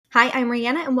Hi, I'm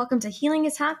Rihanna, and welcome to Healing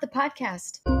is Hot, the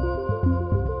podcast.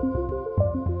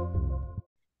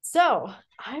 So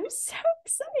I'm so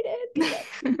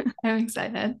excited. I'm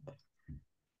excited.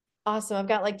 Awesome. I've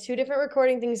got like two different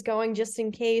recording things going just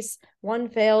in case one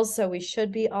fails. So we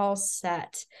should be all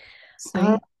set.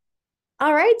 Sweet.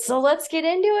 All right. So let's get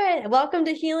into it. Welcome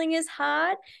to Healing is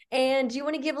Hot. And do you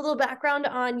want to give a little background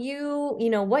on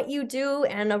what you do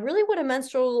and really what a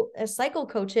menstrual cycle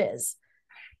coach is?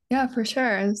 Yeah, for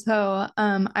sure. So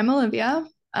I'm Olivia.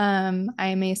 I'm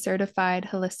a certified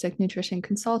holistic nutrition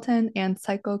consultant and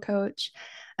cycle coach,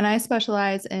 and I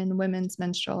specialize in women's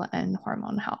menstrual and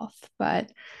hormone health.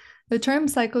 But the term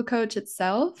cycle coach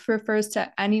itself refers to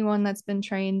anyone that's been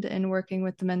trained in working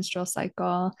with the menstrual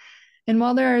cycle. And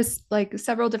while there's like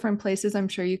several different places I'm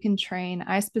sure you can train,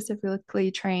 I specifically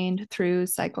trained through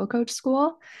cycle coach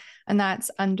school, and that's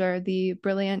under the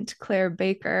brilliant Claire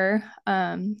Baker.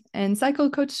 And cycle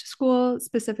coach school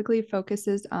specifically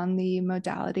focuses on the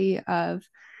modality of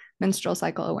menstrual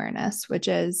cycle awareness, which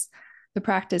is the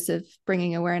practice of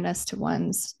bringing awareness to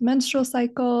one's menstrual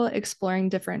cycle, exploring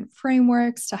different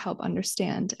frameworks to help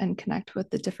understand and connect with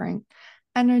the different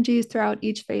energies throughout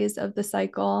each phase of the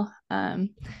cycle.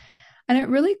 And it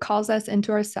really calls us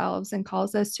into ourselves and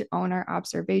calls us to own our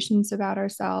observations about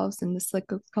ourselves and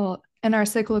our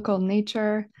cyclical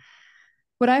nature.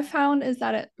 What I've found is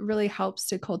that it really helps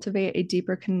to cultivate a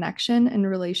deeper connection and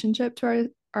relationship to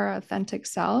our authentic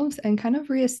selves and kind of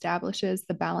reestablishes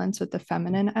the balance with the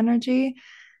feminine energy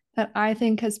that I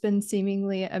think has been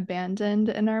seemingly abandoned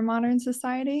in our modern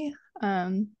society.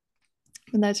 And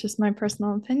that's just my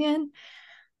personal opinion.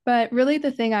 But really,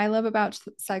 the thing I love about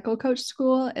Cycle Coach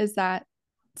School is that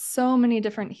so many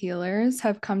different healers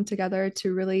have come together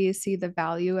to really see the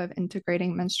value of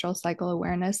integrating menstrual cycle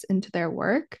awareness into their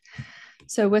work.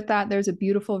 So, with that, there's a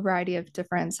beautiful variety of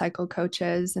different cycle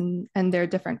coaches and their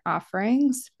different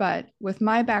offerings. But with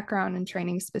my background and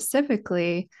training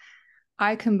specifically,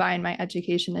 I combine my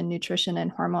education in nutrition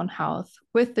and hormone health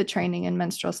with the training in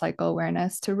menstrual cycle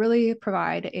awareness to really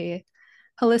provide a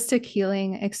holistic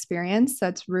healing experience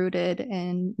that's rooted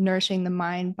in nourishing the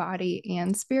mind, body,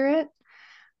 and spirit.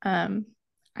 Um,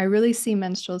 I really see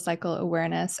menstrual cycle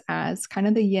awareness as kind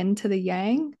of the yin to the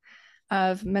yang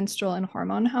of menstrual and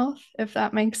hormone health, if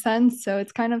that makes sense. So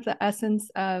it's kind of the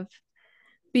essence of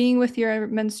being with your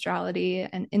menstruality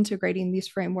and integrating these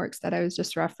frameworks that I was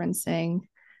just referencing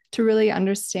to really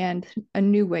understand a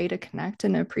new way to connect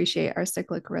and appreciate our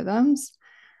cyclic rhythms,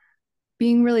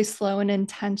 being really slow and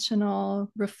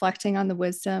intentional, reflecting on the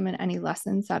wisdom and any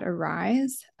lessons that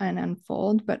arise and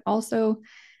unfold, but also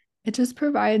it just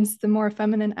provides the more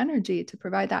feminine energy to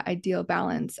provide that ideal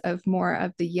balance of more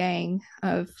of the yang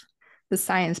of the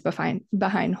science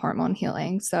behind hormone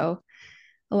healing. So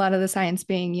a lot of the science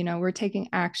being, we're taking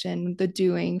action, the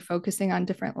doing, focusing on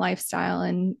different lifestyle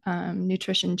and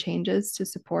nutrition changes to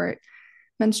support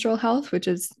menstrual health, which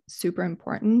is super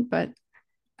important. But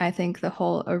I think the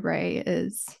whole array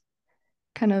is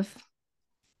kind of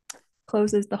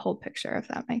closes the whole picture, if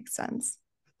that makes sense.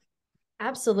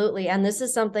 Absolutely. And this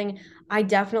is something I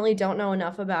definitely don't know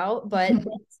enough about, but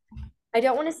I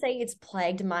don't want to say it's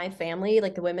plagued my family,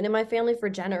 like the women in my family for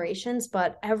generations,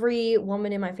 but every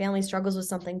woman in my family struggles with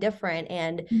something different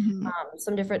and Mhm.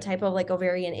 some different type of like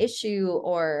ovarian issue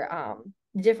or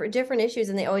different issues,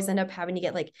 and they always end up having to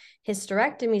get like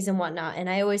hysterectomies and whatnot. And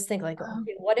I always think like,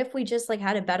 okay, what if we just like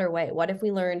had a better way? What if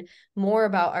we learned more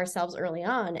about ourselves early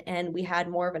on and we had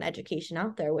more of an education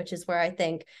out there, which is where I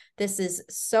think this is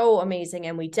so amazing,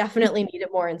 and we definitely need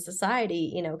it more in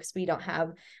society, because we don't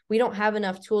have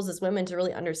enough tools as women to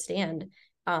really understand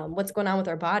what's going on with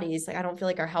our bodies. Like, I don't feel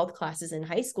like our health classes in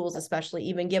high schools, especially,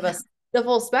 even give us the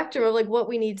full spectrum of like what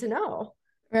we need to know.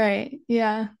 Right.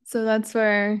 Yeah. So that's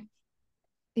where,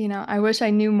 I wish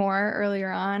I knew more earlier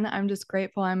on. I'm just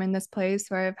grateful I'm in this place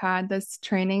where I've had this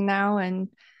training now and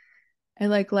it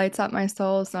like lights up my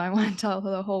soul. So I want to tell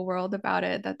the whole world about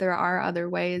it, that there are other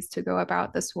ways to go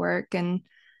about this work and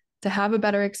to have a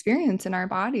better experience in our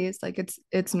bodies. Like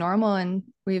it's normal and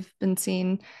we've been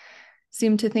seem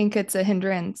to think it's a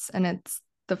hindrance and it's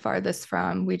the farthest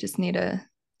from. We just need to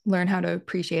learn how to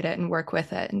appreciate it and work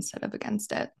with it instead of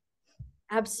against it.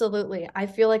 Absolutely. I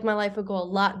feel like my life would go a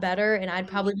lot better and I'd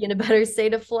probably be in a better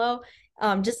state of flow,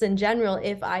 just in general,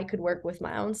 if I could work with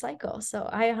my own cycle. So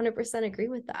I 100% agree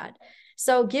with that.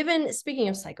 So, speaking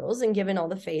of cycles and given all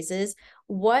the phases,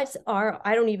 I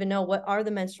don't even know, what are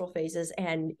the menstrual phases,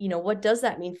 and, what does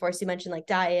that mean for us? You mentioned like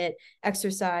diet,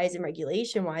 exercise, and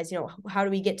regulation wise, how do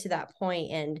we get to that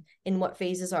point, and in what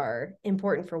phases are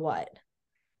important for what?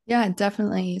 Yeah,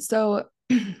 definitely. So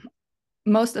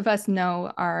most of us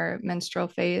know our menstrual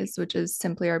phase, which is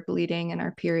simply our bleeding and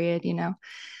our period, you know.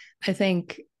 I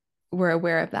think we're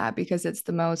aware of that because it's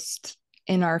the most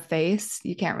in our face.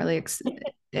 You can't really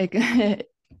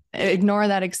ignore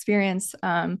that experience.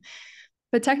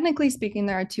 But technically speaking,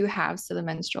 there are two halves to the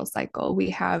menstrual cycle.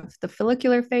 We have the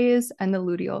follicular phase and the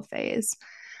luteal phase.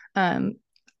 Um,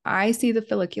 I see the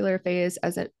follicular phase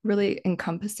as it really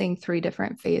encompassing three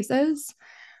different phases.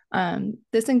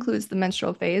 This includes the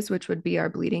menstrual phase, which would be our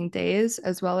bleeding days,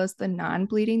 as well as the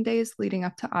non-bleeding days leading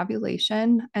up to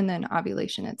ovulation, and then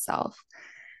ovulation itself.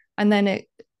 And then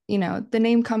the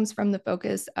name comes from the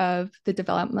focus of the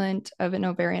development of an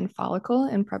ovarian follicle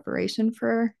in preparation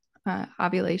for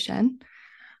ovulation.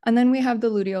 And then we have the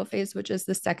luteal phase, which is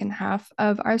the second half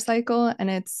of our cycle, and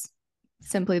it's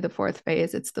simply the fourth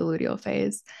phase. It's the luteal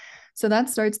phase. So that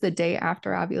starts the day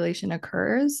after ovulation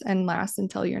occurs and lasts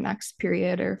until your next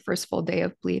period or first full day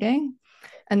of bleeding.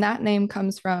 And that name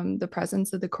comes from the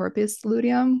presence of the corpus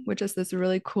luteum, which is this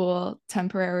really cool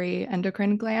temporary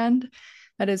endocrine gland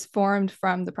that is formed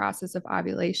from the process of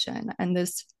ovulation. And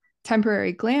this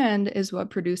temporary gland is what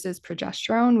produces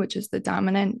progesterone, which is the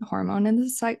dominant hormone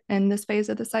in this phase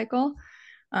of the cycle.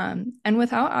 And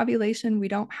without ovulation, we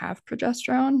don't have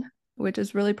progesterone, which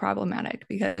is really problematic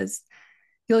because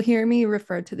you'll hear me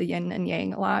refer to the yin and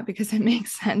yang a lot because it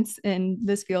makes sense in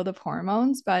this field of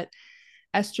hormones. But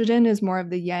estrogen is more of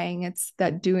the yang. It's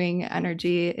that doing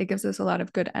energy. It gives us a lot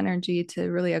of good energy to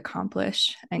really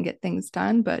accomplish and get things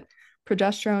done. But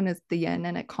progesterone is the yin,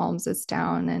 and it calms us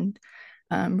down and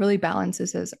really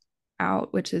balances us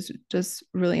out, which is just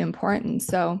really important.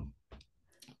 So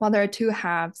while there are two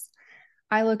halves,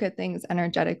 I look at things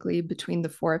energetically between the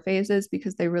four phases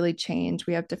because they really change.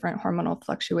 We have different hormonal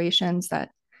fluctuations that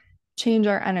change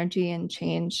our energy and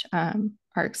change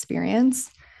our experience.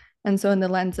 And so, in the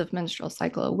lens of menstrual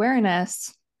cycle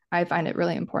awareness, I find it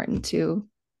really important to,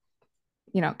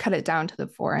 cut it down to the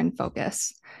four and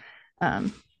focus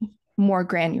um, more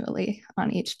granularly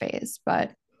on each phase.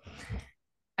 But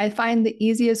I find the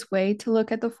easiest way to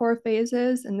look at the four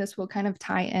phases, and this will kind of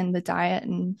tie in the diet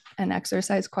and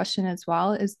exercise question as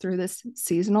well, is through this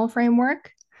seasonal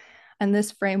framework. And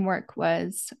this framework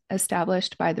was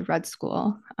established by the Red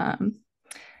School.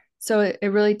 So it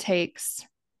really takes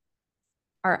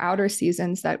our outer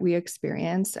seasons that we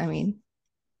experience. I mean,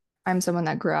 I'm someone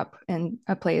that grew up in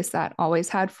a place that always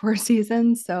had four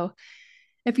seasons. So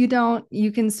if you don't,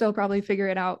 you can still probably figure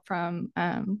it out from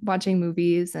watching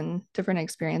movies and different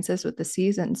experiences with the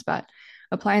seasons. But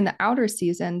applying the outer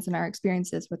seasons and our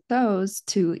experiences with those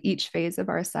to each phase of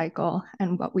our cycle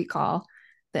and what we call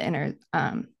the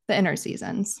inner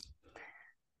seasons.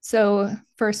 So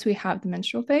first we have the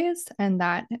menstrual phase, and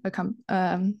that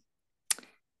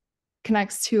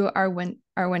connects to our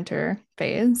winter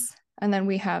phase. And then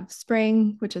we have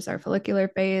spring, which is our follicular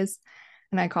phase.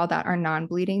 And I call that our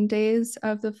non-bleeding days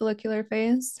of the follicular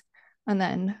phase. And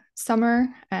then summer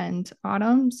and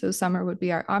autumn. So summer would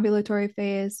be our ovulatory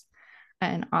phase,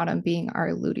 and autumn being our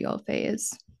luteal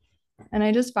phase. And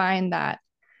I just find that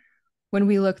when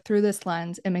we look through this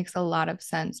lens, it makes a lot of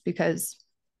sense because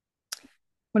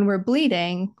when we're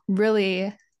bleeding,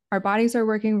 really, our bodies are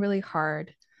working really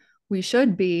hard. We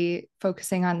should be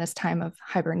focusing on this time of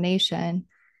hibernation,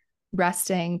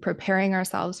 resting, preparing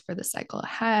ourselves for the cycle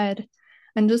ahead.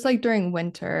 And just like during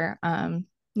winter,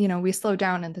 we slow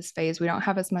down in this phase. We don't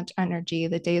have as much energy.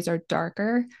 The days are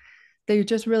darker. They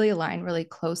just really align really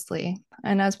closely.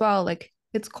 And as well, like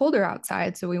it's colder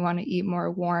outside, so we want to eat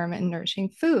more warm and nourishing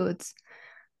foods.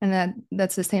 And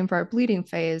that's the same for our bleeding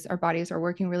phase. Our bodies are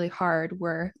working really hard.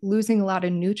 We're losing a lot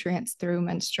of nutrients through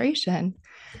menstruation.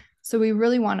 So we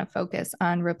really want to focus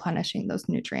on replenishing those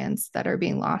nutrients that are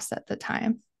being lost at the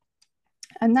time.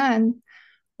 And then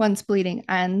once bleeding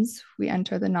ends, we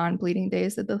enter the non-bleeding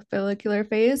days of the follicular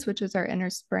phase, which is our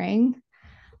inner spring.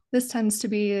 This tends to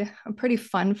be a pretty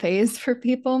fun phase for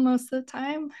people most of the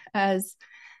time as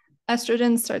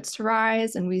estrogen starts to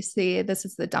rise, and we see this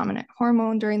is the dominant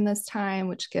hormone during this time,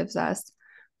 which gives us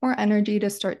more energy to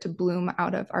start to bloom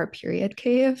out of our period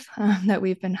cave that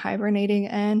we've been hibernating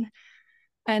in.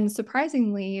 And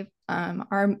surprisingly,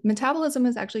 our metabolism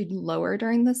is actually lower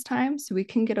during this time, so we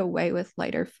can get away with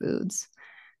lighter foods.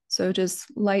 So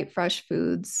just light, fresh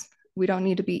foods. We don't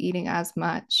need to be eating as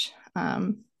much.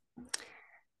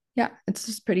 It's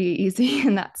just pretty easy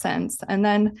in that sense. And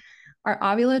then our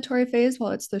ovulatory phase,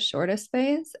 while it's the shortest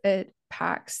phase, it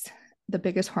packs the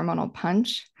biggest hormonal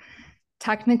punch.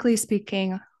 Technically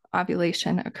speaking,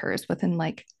 ovulation occurs within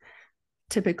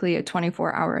typically a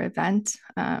 24-hour event,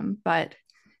 but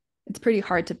it's pretty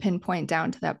hard to pinpoint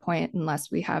down to that point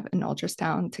unless we have an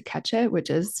ultrasound to catch it,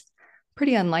 which is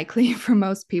pretty unlikely for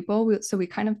most people. So we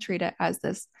kind of treat it as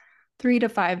this 3 to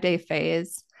 5 day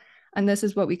phase. And this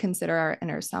is what we consider our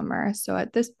inner summer. So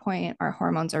at this point, our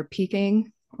hormones are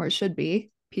peaking, or should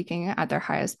be peaking at their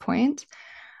highest point.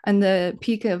 And the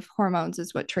peak of hormones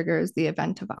is what triggers the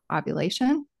event of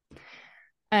ovulation.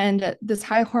 And this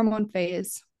high hormone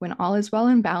phase, when all is well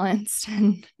and balanced,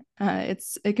 and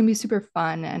it can be super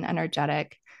fun and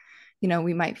energetic.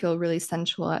 We might feel really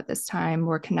sensual at this time,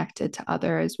 more connected to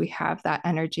others. We have that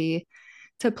energy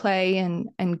to play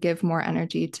and give more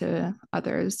energy to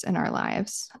others in our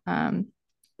lives. But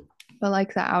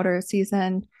like the outer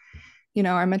season,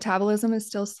 our metabolism is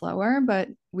still slower, but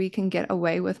we can get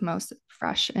away with most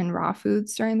fresh and raw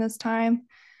foods during this time.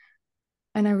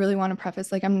 And I really want to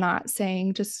preface, like, I'm not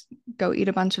saying just go eat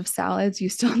a bunch of salads. You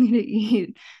still need to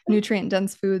eat nutrient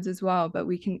dense foods as well, but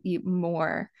we can eat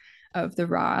more of the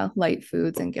raw, light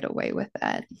foods and get away with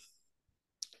it.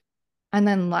 And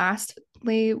then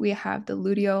lastly, we have the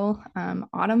luteal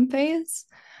autumn phase.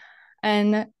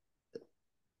 And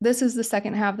this is the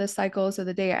second half of the cycle. So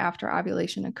the day after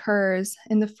ovulation occurs.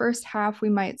 In the first half, we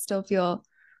might still feel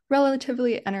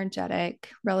relatively energetic,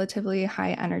 relatively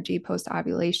high energy post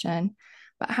ovulation.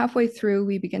 But halfway through,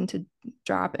 we begin to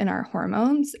drop in our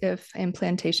hormones if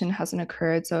implantation hasn't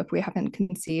occurred. So if we haven't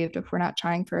conceived, if we're not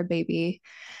trying for a baby.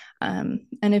 And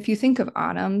if you think of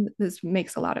autumn, this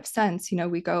makes a lot of sense.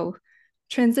 We go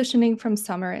transitioning from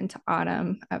summer into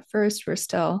autumn. At first, we're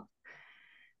still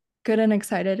good and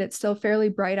excited. It's still fairly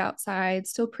bright outside,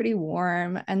 still pretty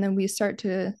warm. And then we start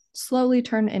to slowly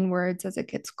turn inwards as it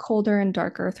gets colder and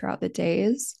darker throughout the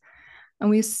days. And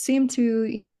we seem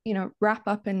to, wrap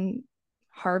up and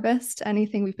harvest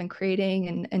anything we've been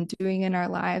creating and doing in our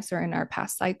lives or in our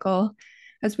past cycle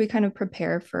as we kind of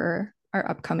prepare for our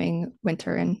upcoming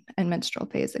winter and menstrual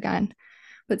phase again.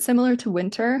 But similar to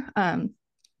winter,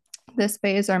 this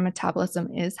phase, our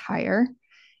metabolism is higher.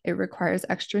 It requires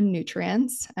extra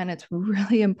nutrients, and it's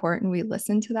really important we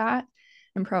listen to that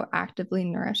and proactively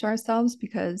nourish ourselves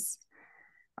because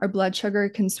our blood sugar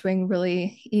can swing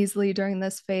really easily during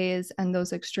this phase, and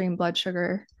those extreme blood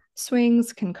sugar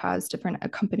swings can cause different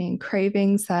accompanying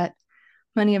cravings that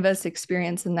many of us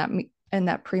experience in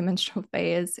that premenstrual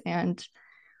phase. And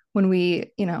when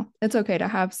it's okay to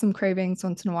have some cravings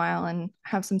once in a while and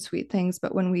have some sweet things,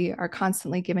 but when we are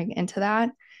constantly giving into that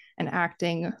and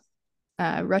acting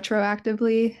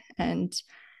retroactively, and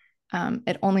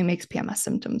it only makes PMS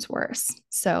symptoms worse.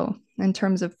 So, in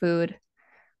terms of food,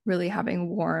 really having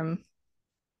warm,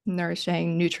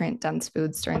 nourishing, nutrient dense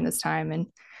foods during this time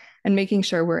and making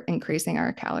sure we're increasing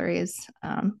our calories.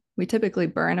 We typically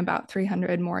burn about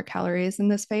 300 more calories in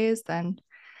this phase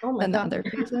Oh my than the God. other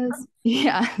phases.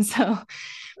 Yeah. So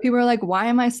people are like, why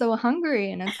am I so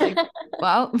hungry? And it's like,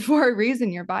 well, for a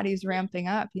reason, your body's ramping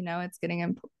up,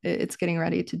 it's getting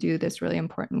ready to do this really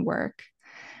important work.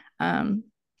 Um,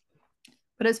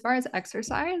 but as far as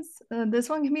exercise, this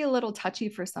one can be a little touchy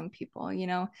for some people.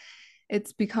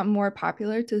 It's become more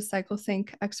popular to cycle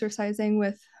sync exercising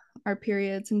with our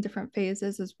periods in different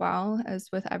phases as well as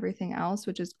with everything else,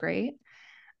 which is great.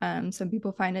 Some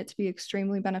people find it to be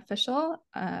extremely beneficial.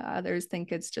 Others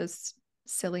think it's just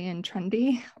silly and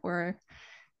trendy, or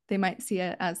they might see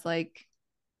it as like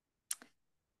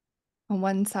a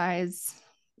one size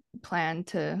plan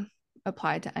to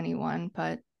apply to anyone.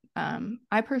 But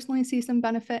I personally see some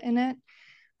benefit in it.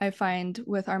 I find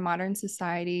with our modern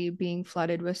society being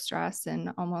flooded with stress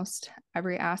in almost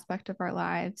every aspect of our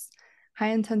lives, high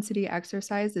intensity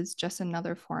exercise is just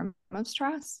another form of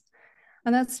stress.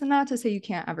 And that's not to say you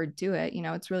can't ever do it.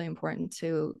 It's really important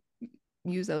to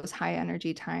use those high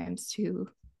energy times to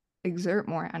exert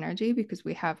more energy because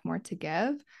we have more to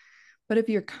give. But if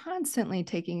you're constantly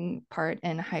taking part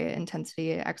in high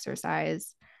intensity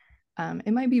exercise,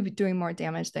 it might be doing more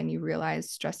damage than you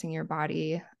realize, stressing your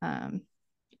body and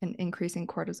increasing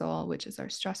cortisol, which is our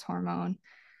stress hormone,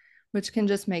 which can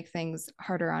just make things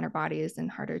harder on our bodies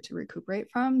and harder to recuperate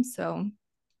from. So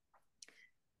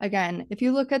again, if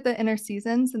you look at the inner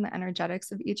seasons and the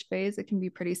energetics of each phase, it can be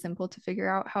pretty simple to figure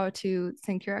out how to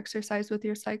sync your exercise with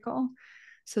your cycle.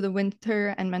 So the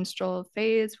winter and menstrual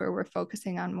phase, where we're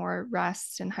focusing on more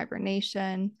rest and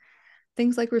hibernation,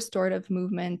 things like restorative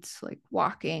movement, like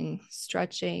walking,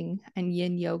 stretching, and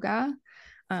yin yoga,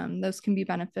 those can be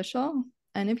beneficial.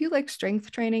 And if you like strength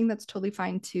training, that's totally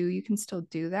fine too. You can still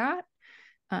do that.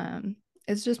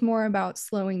 It's just more about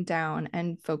slowing down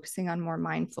and focusing on more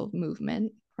mindful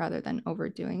movement rather than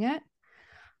overdoing it.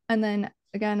 And then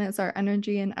again, as our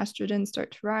energy and estrogen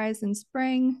start to rise in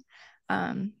spring,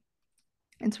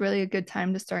 it's really a good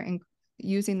time to start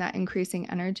using that increasing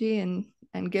energy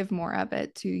and give more of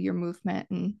it to your movement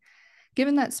and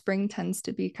given that spring tends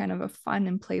to be kind of a fun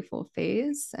and playful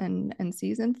phase and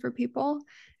season for people,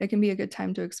 it can be a good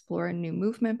time to explore new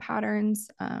movement patterns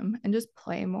and just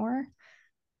play more.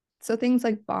 So things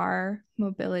like bar,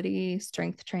 mobility,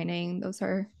 strength training, those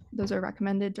are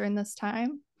recommended during this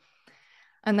time.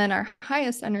 And then our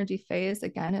highest energy phase,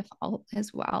 again, if all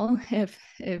is well,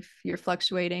 if your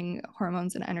fluctuating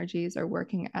hormones and energies are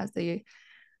working as they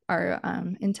are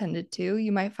intended to,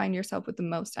 you might find yourself with the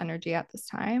most energy at this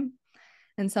time.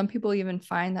 And some people even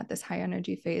find that this high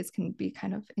energy phase can be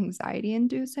kind of anxiety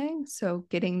inducing. So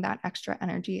getting that extra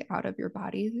energy out of your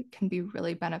body can be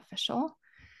really beneficial.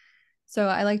 So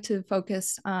I like to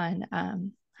focus on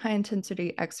high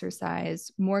intensity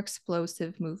exercise, more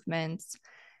explosive movements.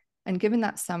 And given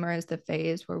that summer is the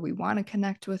phase where we want to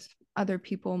connect with other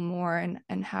people more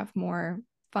and have more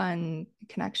fun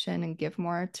connection and give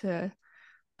more to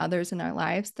others in our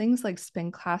lives, things like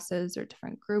spin classes or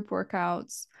different group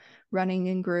workouts, running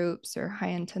in groups, or high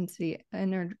intensity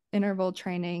interval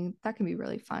training, that can be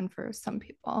really fun for some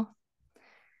people.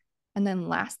 And then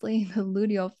lastly, the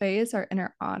luteal phase, our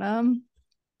inner autumn.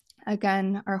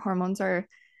 Again, our hormones are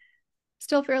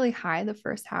still fairly high the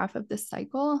first half of this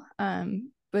cycle,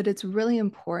 but it's really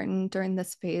important during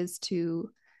this phase to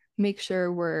make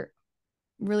sure we're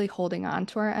really holding on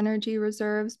to our energy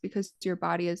reserves because your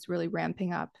body is really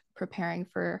ramping up, preparing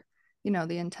for,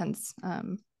 the intense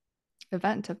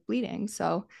event of bleeding.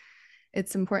 So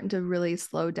it's important to really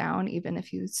slow down, even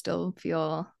if you still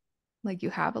feel like you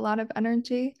have a lot of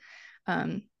energy.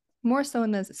 Um, More so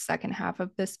in the second half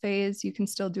of this phase, you can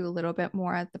still do a little bit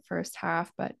more at the first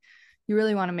half, but you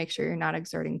really want to make sure you're not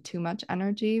exerting too much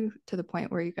energy to the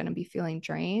point where you're going to be feeling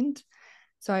drained.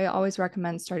 So I always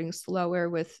recommend starting slower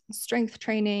with strength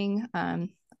training. And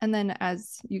then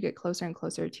as you get closer and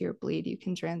closer to your bleed, you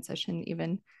can transition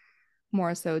even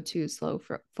more so to slow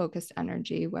focused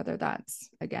energy, whether that's,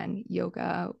 again,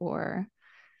 yoga or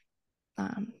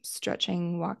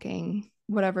stretching, walking,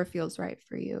 whatever feels right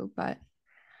for you. But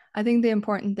I think the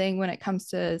important thing when it comes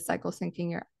to cycle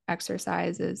syncing your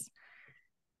exercise is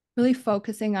really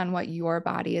focusing on what your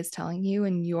body is telling you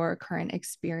in your current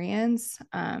experience.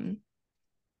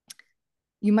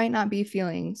 You might not be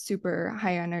feeling super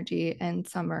high energy in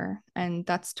summer, and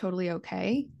that's totally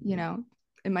okay.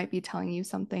 It might be telling you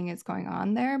something is going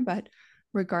on there, but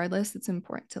regardless, it's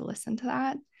important to listen to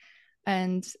that.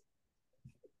 And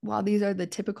while these are the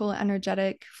typical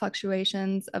energetic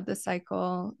fluctuations of the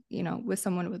cycle, with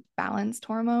someone with balanced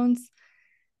hormones,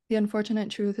 the unfortunate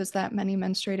truth is that many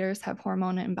menstruators have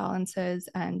hormone imbalances,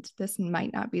 and this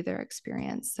might not be their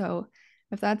experience. So,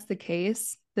 if that's the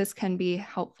case, this can be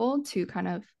helpful to kind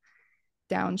of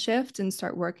downshift and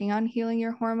start working on healing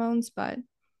your hormones. But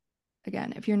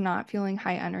again, if you're not feeling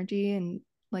high energy and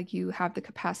like you have the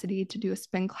capacity to do a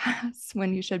spin class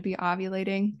when you should be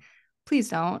ovulating, please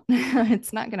don't.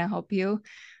 It's not going to help you.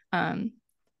 Um,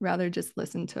 Rather, just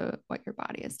listen to what your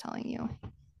body is telling you.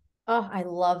 Oh, I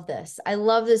love this. I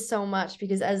love this so much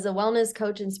because as a wellness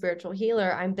coach and spiritual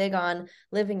healer, I'm big on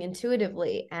living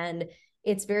intuitively. And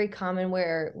it's very common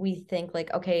where we think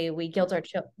like, okay, we guilt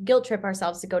trip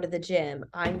ourselves to go to the gym.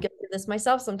 I'm guilty of this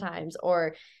myself sometimes.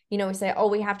 Or, we say, oh,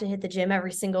 we have to hit the gym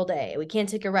every single day. We can't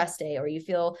take a rest day. Or you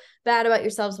feel bad about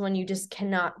yourselves when you just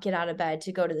cannot get out of bed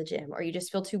to go to the gym, or you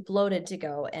just feel too bloated to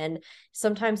go. And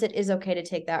sometimes it is okay to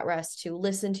take that rest, to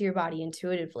listen to your body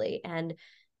intuitively. And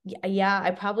yeah,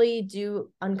 I probably do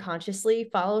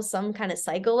unconsciously follow some kind of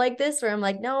cycle like this where I'm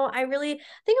like, no, I really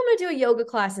think I'm going to do a yoga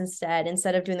class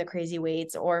instead of doing the crazy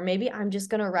weights, or maybe I'm just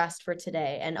going to rest for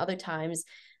today. And other times,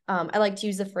 I like to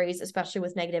use the phrase, especially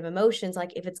with negative emotions,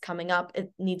 like if it's coming up,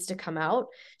 it needs to come out.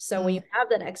 So when you have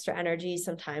that extra energy,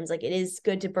 sometimes like it is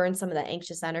good to burn some of that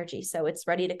anxious energy. So it's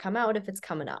ready to come out if it's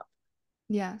coming up.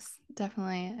 Yes,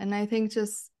 definitely. And I think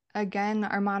just again,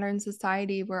 our modern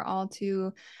society, we're all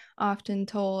too often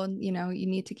told, you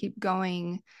need to keep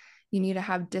going. You need to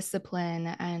have discipline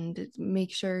and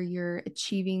make sure you're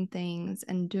achieving things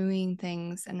and doing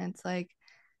things. And it's like,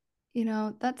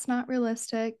 that's not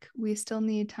realistic. We still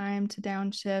need time to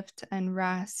downshift and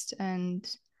rest and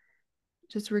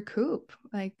just recoup.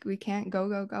 Like we can't go,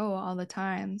 go, go all the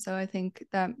time. So I think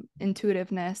that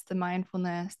intuitiveness, the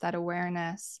mindfulness, that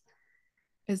awareness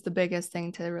is the biggest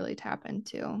thing to really tap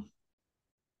into.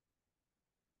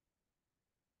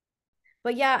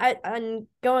 But yeah, and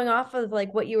going off of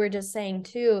like what you were just saying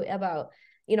too about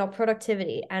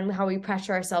productivity and how we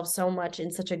pressure ourselves so much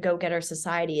in such a go-getter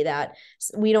society that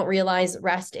we don't realize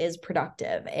rest is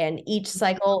productive, and each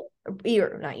cycle,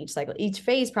 or not each cycle, each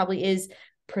phase probably is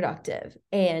productive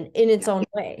and in its Yeah, own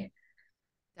way.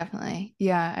 definitely.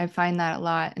 Yeah, I find that a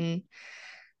lot. And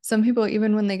some people,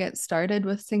 even when they get started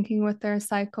with syncing with their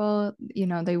cycle,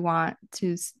 they want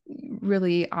to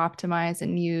really optimize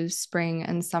and use spring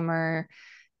and summer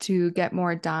to get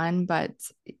more done. But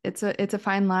it's a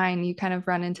fine line. You kind of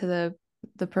run into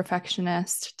the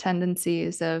perfectionist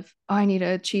tendencies of, oh, I need to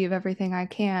achieve everything I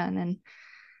can. And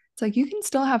it's like you can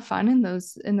still have fun in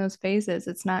those phases.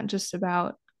 It's not just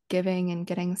about giving and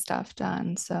getting stuff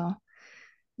done. So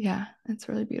yeah, it's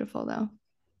really beautiful though.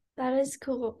 That is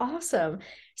cool. Awesome.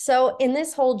 So, in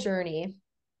this whole journey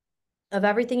of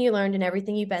everything you learned and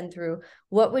everything you've been through,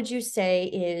 what would you say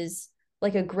is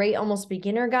like a great almost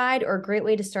beginner guide or a great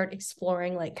way to start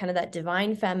exploring like kind of that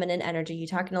divine feminine energy? You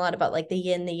talking a lot about like the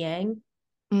yin, the yang.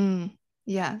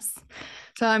 Yes.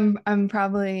 So I'm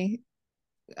probably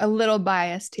a little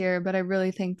biased here, but I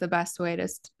really think the best way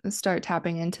to start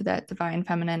tapping into that divine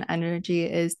feminine energy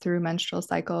is through menstrual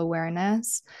cycle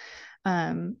awareness.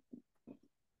 Um,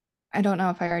 I don't know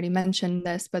if I already mentioned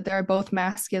this, but there are both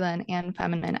masculine and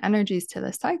feminine energies to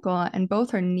the cycle, and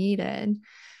both are needed.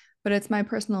 But it's my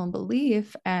personal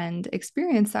belief and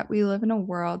experience that we live in a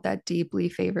world that deeply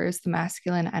favors the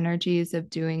masculine energies of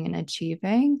doing and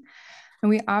achieving. And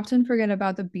we often forget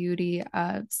about the beauty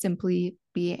of simply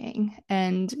being.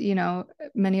 And,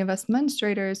 many of us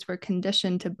menstruators were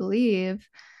conditioned to believe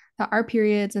that our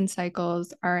periods and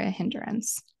cycles are a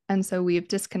hindrance. And so we've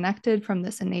disconnected from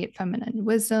this innate feminine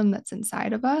wisdom that's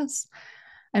inside of us.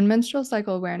 And menstrual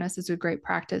cycle awareness is a great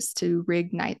practice to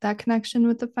reignite that connection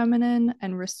with the feminine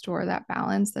and restore that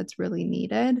balance that's really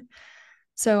needed.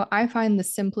 So I find the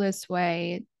simplest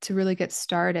way to really get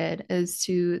started is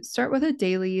to start with a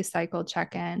daily cycle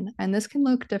check-in. And this can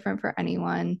look different for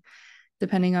anyone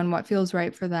depending on what feels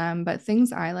right for them. But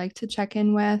things I like to check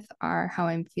in with are how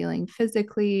I'm feeling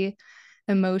physically,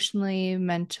 emotionally,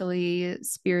 mentally,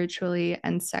 spiritually,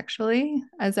 and sexually,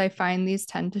 as I find these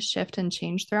tend to shift and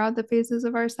change throughout the phases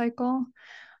of our cycle.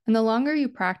 And the longer you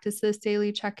practice this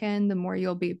daily check-in, the more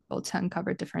you'll be able to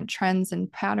uncover different trends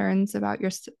and patterns about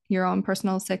your own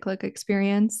personal cyclic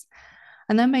experience.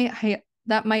 And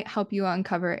that might help you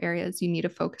uncover areas you need to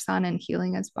focus on in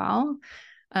healing as well.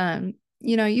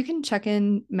 You can check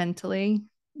in mentally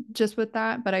just with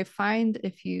that, but I find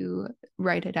if you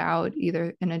write it out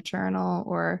either in a journal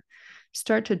or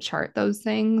start to chart those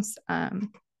things,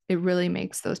 it really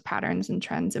makes those patterns and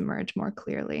trends emerge more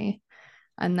clearly.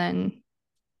 And then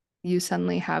you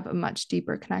suddenly have a much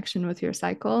deeper connection with your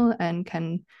cycle and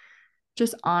can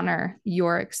just honor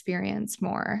your experience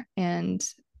more and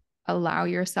allow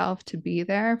yourself to be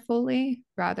there fully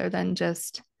rather than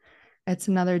just it's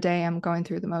another day. I'm going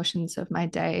through the motions of my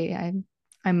day.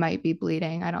 I might be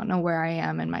bleeding. I don't know where I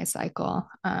am in my cycle.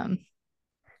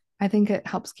 I think it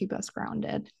helps keep us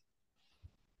grounded.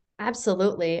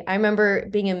 Absolutely. I remember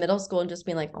being in middle school and just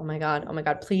being like, oh my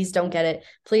God, please don't get it.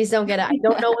 Please don't get it. I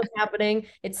don't know what's happening.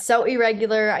 It's so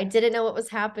irregular. I didn't know what was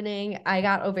happening. I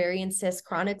got ovarian cysts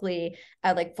chronically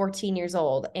at like 14 years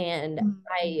old. And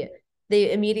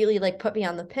they immediately like put me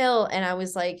on the pill and I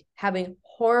was like having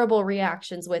horrible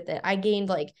reactions with it. I gained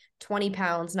like 20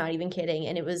 pounds, not even kidding.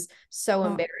 And it was so Oh,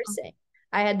 embarrassing.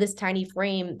 I had this tiny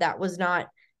frame that was not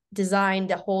designed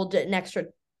to hold an extra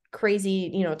crazy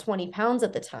 20 pounds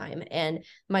at the time, and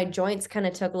my joints kind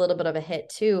of took a little bit of a hit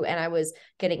too, and I was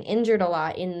getting injured a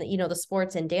lot in the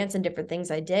sports and dance and different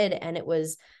things I did, and it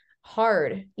was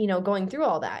hard going through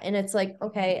all that. And it's like,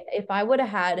 okay, if I would have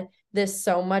had this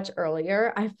so much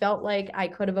earlier, I felt like I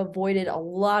could have avoided a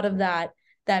lot of that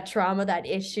trauma, that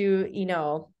issue,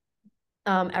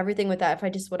 everything with that, if I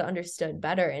just would have understood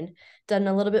better and done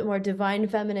a little bit more divine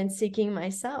feminine seeking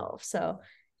myself. So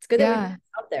it's good that we yeah. have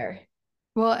out there.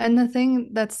 Well, and the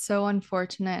thing that's so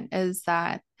unfortunate is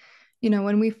that,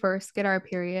 when we first get our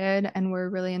period and we're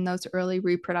really in those early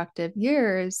reproductive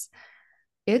years,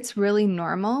 it's really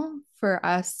normal for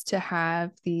us to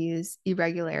have these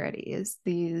irregularities,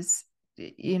 these,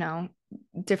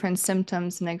 different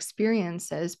symptoms and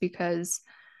experiences because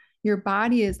your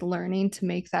body is learning to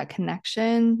make that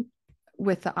connection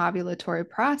with the ovulatory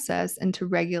process and to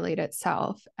regulate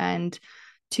itself. And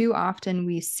too often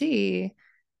we see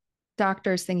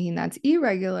doctors thinking that's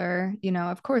irregular,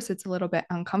 of course it's a little bit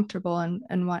uncomfortable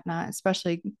and whatnot,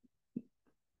 especially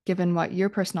given what your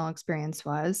personal experience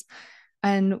was.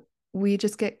 And we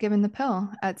just get given the pill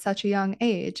at such a young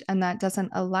age, and that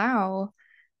doesn't allow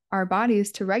our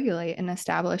bodies to regulate and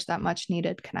establish that much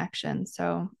needed connection.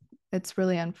 So it's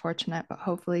really unfortunate, but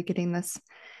hopefully getting this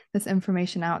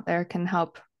information out there can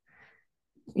help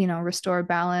restore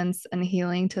balance and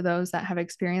healing to those that have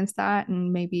experienced that,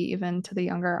 and maybe even to the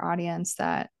younger audience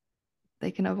that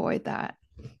they can avoid that.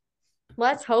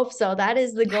 Let's hope so. That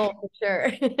is the goal for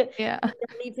sure. Yeah.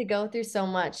 We need to go through so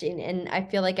much, and I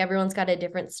feel like everyone's got a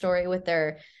different story with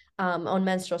their own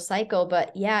menstrual cycle.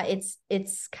 But yeah,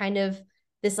 it's kind of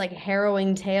this like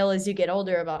harrowing tale as you get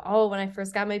older about, oh, when I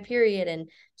first got my period and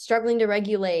struggling to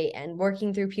regulate and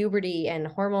working through puberty and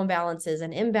hormone balances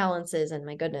and imbalances, and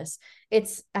my goodness,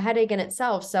 it's a headache in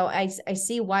itself. So I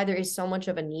see why there is so much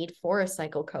of a need for a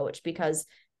cycle coach, because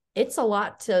it's a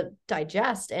lot to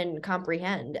digest and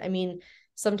comprehend. I mean,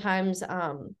 sometimes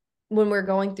when we're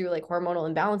going through like hormonal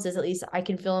imbalances, at least I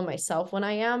can feel in myself when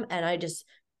I am, and I just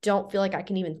don't feel like I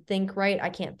can even think right. I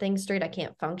can't think straight. I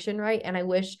can't function right. And I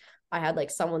wish I had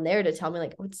like someone there to tell me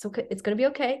like, oh, it's okay. It's going to be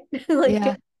okay. Like,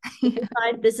 Yeah.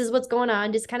 fine. This is what's going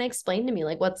on. Just kind of explain to me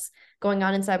like what's going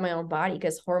on inside my own body,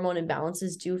 because hormone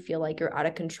imbalances do feel like you're out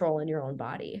of control in your own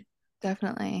body.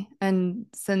 Definitely. And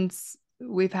since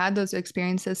we've had those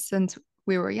experiences since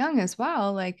we were young as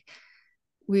well, like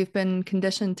we've been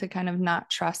conditioned to kind of not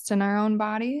trust in our own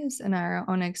bodies and our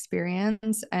own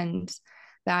experience. And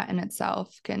that in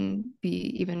itself can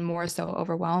be even more so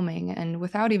overwhelming. And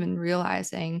without even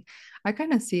realizing, I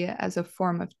kind of see it as a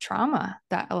form of trauma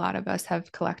that a lot of us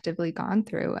have collectively gone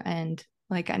through. And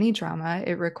like any trauma,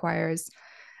 it requires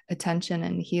attention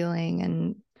and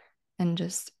healing and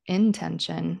just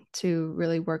intention to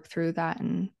really work through that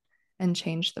and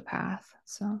change the path.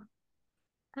 So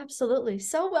Absolutely.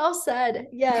 So well said.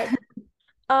 Yeah.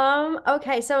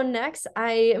 Okay, so next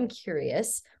I am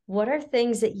curious, what are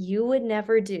things that you would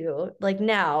never do like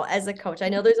now as a coach? I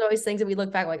know there's always things that we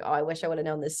look back like, oh, I wish I would have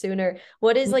known this sooner.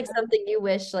 What is like something you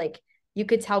wish like you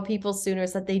could tell people sooner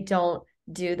so that they don't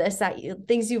do this, that you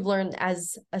things you've learned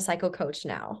as a psycho coach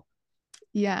now?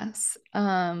 yes,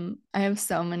 I have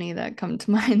so many that come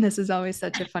to mind. This is always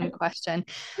such a fun question.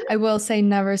 I will say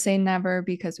never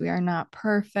because we are not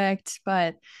perfect,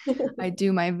 but I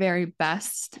do my very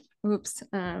best. Oops,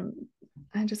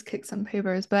 I just kicked some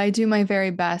papers, but I do my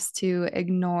very best to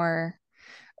ignore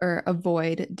or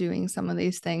avoid doing some of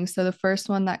these things. So the first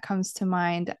one that comes to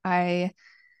mind, I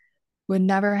would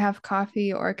never have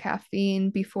coffee or caffeine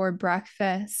before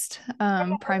breakfast.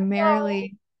 Oh,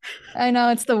 Primarily, I know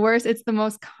it's the worst. It's the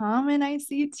most common I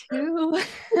see too.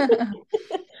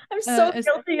 I'm so uh,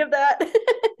 guilty of that.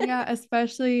 yeah,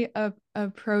 especially a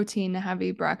protein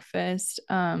heavy breakfast.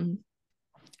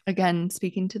 Again,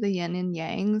 speaking to the yin and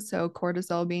yang, so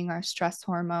cortisol being our stress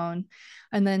hormone,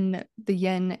 and then the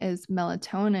yin is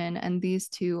melatonin, and these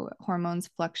two hormones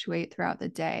fluctuate throughout the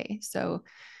day. So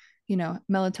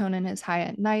melatonin is high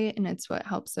at night and it's what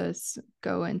helps us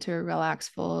go into a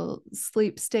relaxful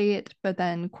sleep state. But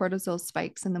then cortisol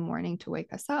spikes in the morning to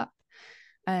wake us up.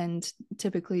 And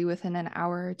typically within an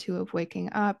hour or two of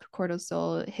waking up,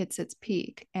 cortisol hits its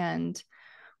peak. And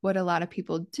what a lot of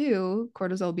people do,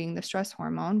 cortisol being the stress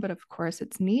hormone, but of course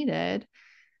it's needed,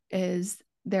 is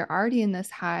they're already in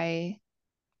this high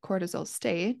cortisol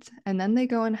state and then they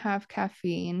go and have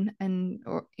caffeine and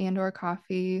or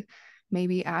coffee,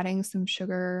 maybe adding some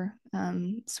sugar,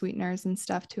 sweeteners and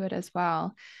stuff to it as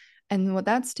well. And what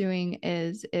that's doing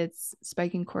is it's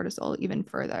spiking cortisol even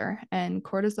further, and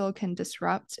cortisol can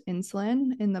disrupt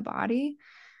insulin in the body,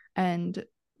 and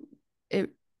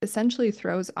it essentially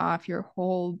throws off your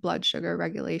whole blood sugar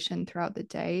regulation throughout the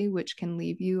day, which can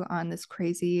leave you on this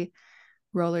crazy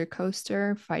roller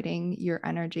coaster fighting your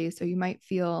energy. So you might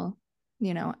feel,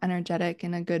 energetic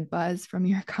and a good buzz from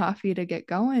your coffee to get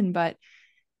going, but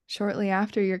shortly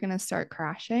after, you're going to start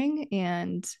crashing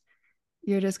and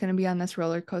you're just going to be on this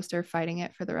roller coaster fighting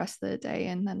it for the rest of the day.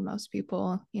 And then most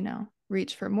people,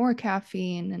 reach for more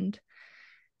caffeine. And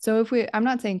so I'm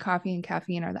not saying coffee and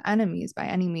caffeine are the enemies by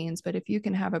any means, but if you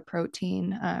can have a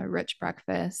protein rich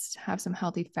breakfast, have some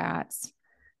healthy fats,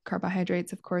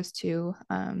 carbohydrates, of course, too,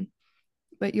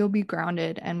 but you'll be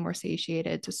grounded and more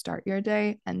satiated to start your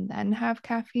day, and then have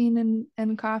caffeine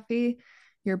and coffee,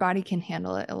 your body can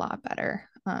handle it a lot better.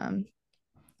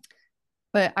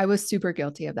 But I was super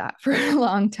guilty of that for a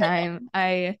long time.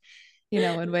 I,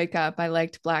 would wake up. I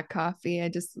liked black coffee. I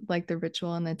just liked the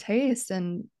ritual and the taste.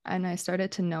 And I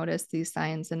started to notice these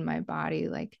signs in my body,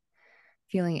 like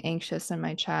feeling anxious in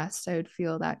my chest. I would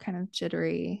feel that kind of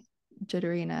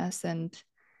jitteriness,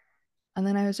 and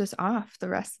then I was just off the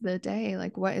rest of the day.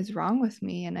 Like, what is wrong with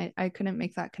me? And I couldn't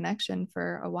make that connection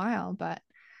for a while. But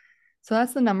so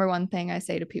that's the number one thing I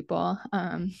say to people.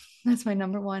 That's my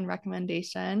number one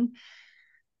recommendation.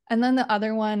 And then the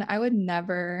other one, I would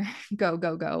never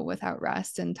go without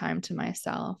rest and time to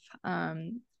myself.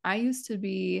 I used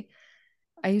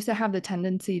to have the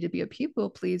tendency to be a people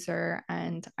pleaser,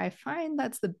 and I find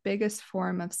that's the biggest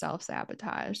form of self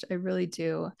sabotage. I really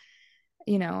do.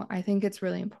 I think it's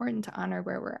really important to honor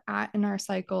where we're at in our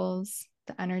cycles,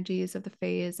 the energies of the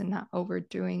phase, and not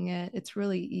overdoing it. It's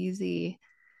really easy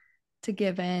to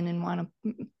give in and want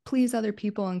to please other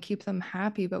people and keep them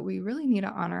happy, but we really need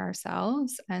to honor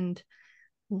ourselves and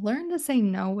learn to say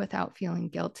no without feeling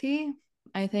guilty.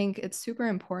 I think it's super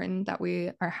important that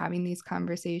we are having these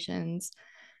conversations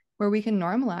where we can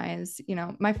normalize,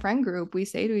 my friend group, we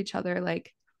say to each other,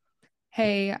 like,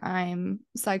 hey, I'm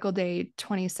cycle day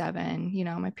 27,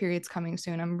 my period's coming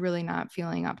soon. I'm really not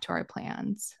feeling up to our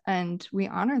plans. And we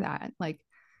honor that. Like,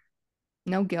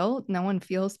 no guilt, no one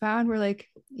feels bad. We're like,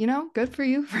 good for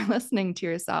you for listening to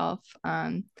yourself.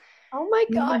 Oh my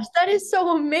gosh, Even, that is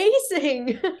so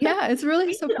amazing. yeah, it's really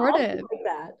We should all be supportive. like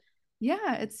that.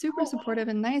 Yeah, it's super Oh, supportive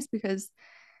and nice because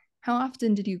how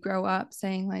often did you grow up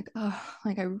saying, like, oh,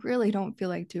 like I really don't feel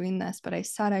like doing this, but I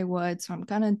said I would, so I'm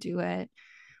gonna do it,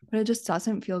 but it just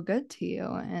doesn't feel good to you.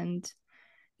 And,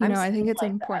 I'm I think still it's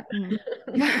like important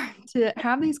that. to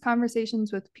have these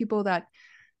conversations with people that,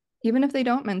 even if they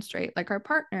don't menstruate, like our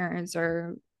partners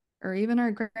or even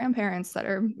our grandparents that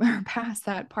are past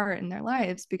that part in their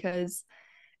lives, because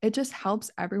it just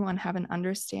helps everyone have an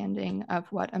understanding of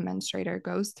what a menstruator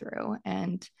goes through.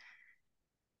 And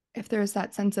if there's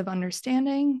that sense of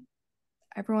understanding,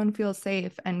 everyone feels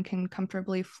safe and can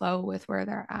comfortably flow with where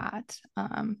they're at.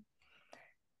 So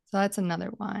that's another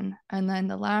one. And then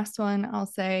the last one, I'll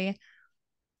say,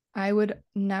 I would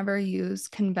never use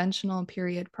conventional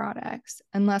period products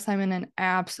unless I'm in an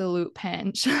absolute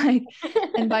pinch. Like,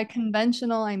 and by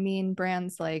conventional, I mean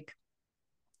brands like,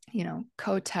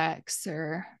 Kotex,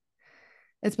 or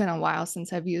it's been a while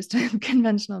since I've used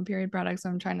conventional period products. So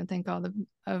I'm trying to think all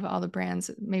the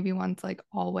brands, maybe ones like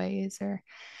Always or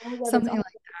Oh yeah, that's something all like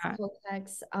that.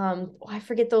 Cotex. I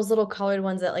forget those little colored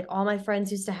ones that like all my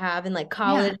friends used to have in like Yeah,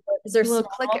 college because they're the little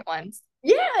click small. it ones.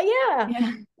 Yeah,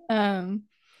 yeah. Yeah.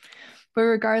 But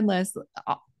regardless,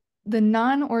 the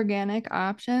non-organic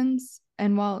options,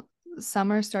 and while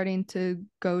some are starting to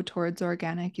go towards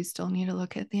organic, you still need to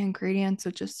look at the ingredients,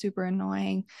 which is super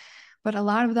annoying. But a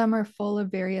lot of them are full of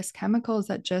various chemicals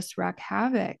that just wreak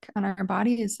havoc on our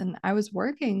bodies. And I was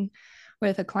working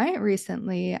with a client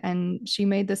recently, and she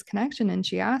made this connection, and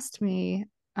she asked me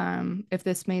if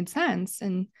this made sense.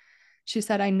 And she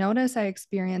said, I notice I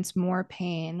experience more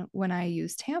pain when I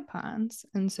use tampons.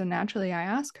 And so naturally, I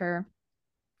asked her,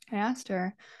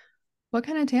 what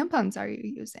kind of tampons are you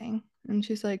using? And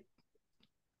she's like,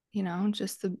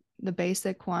 just the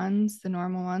basic ones, the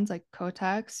normal ones like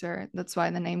Kotex, or that's why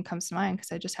the name comes to mind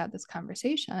because I just had this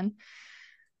conversation.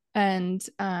 And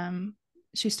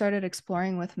she started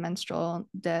exploring with menstrual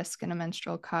disc and a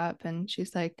menstrual cup. And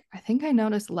she's like, I think I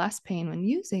noticed less pain when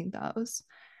using those.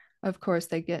 Of course,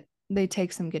 they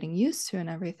take some getting used to and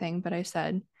everything. But I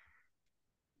said,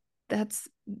 that's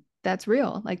that's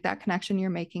real. Like, that connection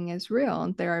you're making is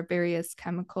real. There are various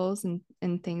chemicals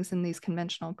and things in these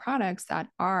conventional products that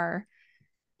are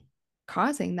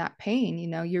causing that pain.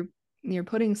 You're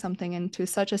putting something into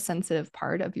such a sensitive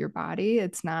part of your body.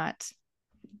 It's not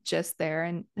just there,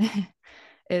 and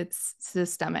it's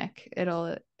systemic.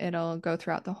 It'll go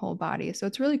throughout the whole body. So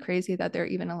it's really crazy that they're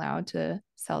even allowed to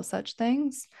sell such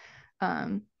things.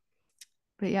 um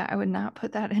but yeah, I would not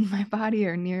put that in my body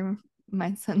or near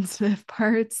my sensitive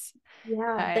parts.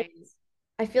 Yeah, I that's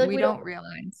I feel like We we don't don't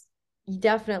realize.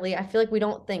 definitely, I feel like we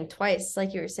don't think twice,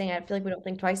 like you were saying. I feel like we don't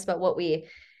think twice about what we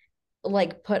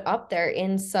like put up there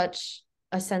in such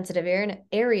a sensitive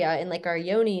area in like our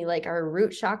yoni, like our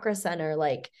root chakra center,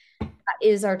 like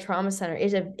is our trauma center.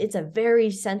 It's a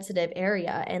very sensitive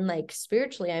area. And like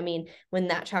spiritually, I mean, when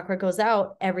that chakra goes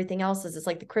out, everything else is, it's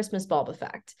like the Christmas bulb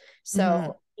effect. Mhm.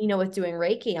 So, with doing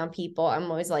Reiki on people, I'm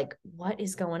always like, what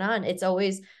is going on? It's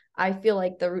always, I feel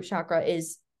like the root chakra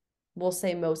is, we'll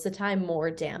say most of the time, more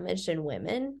damaged in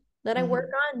women that I work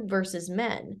Mhm. on versus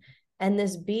men. And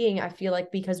this being, I feel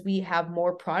like because we have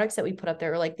more products that we put up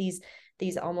there, or like these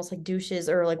almost like douches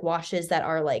or like washes that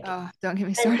are like Oh, don't get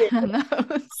me started scented. on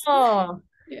those. Oh,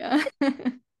 Yeah.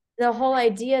 the whole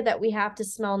idea that we have to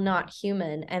smell not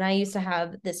human. And I used to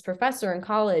have this professor in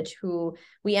college who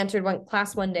we entered one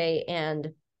class one day,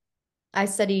 and I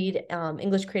studied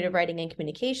English creative writing and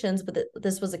communications, but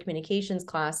this was a communications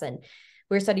class, and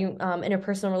we were studying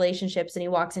interpersonal relationships. And he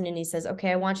walks in and he says, okay,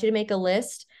 I want you to make a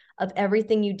list of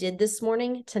everything you did this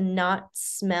morning to not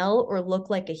smell or look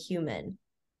like a human.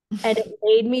 And it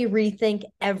made me rethink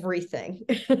everything.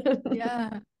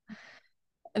 Yeah.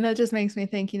 And that just makes me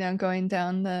think, going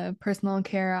down the personal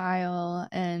care aisle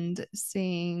and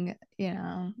seeing,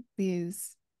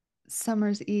 these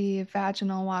summer's eve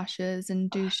vaginal washes and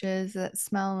douches that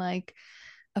smell like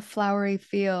a flowery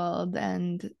field,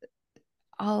 and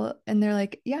all, and they're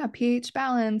like, yeah, pH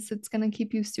balance, it's going to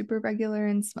keep you super regular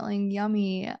and smelling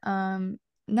yummy.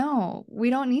 No, we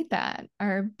don't need that.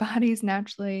 Our bodies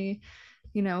naturally,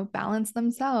 balance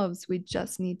themselves. We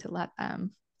just need to let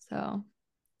them. So,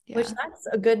 Which yeah. that's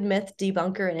a good myth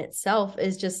debunker in itself,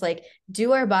 is just like,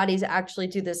 do our bodies actually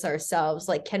do this ourselves?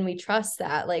 Like, can we trust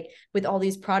that? Like, with all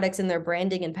these products and their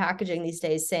branding and packaging these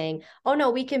days saying, oh no,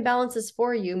 we can balance this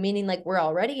for you, meaning like we're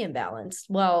already imbalanced.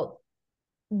 Well,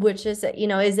 which is it,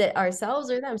 is it ourselves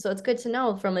or them? So it's good to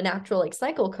know from a natural like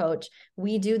cycle coach,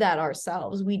 we do that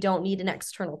ourselves. We don't need an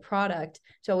external product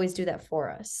to always do that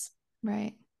for us.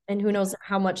 Right. And who knows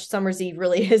how much Summer's Eve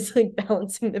really is like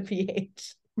balancing the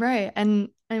pH. Right. And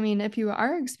I mean, if you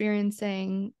are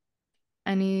experiencing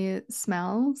any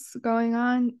smells going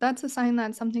on, that's a sign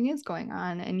that something is going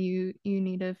on and you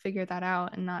need to figure that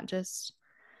out and not just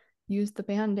use the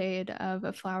band-aid of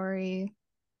a flowery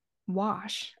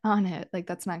wash on it. Like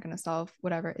that's not going to solve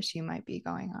whatever issue might be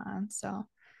going on. So,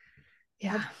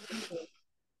 yeah. Absolutely.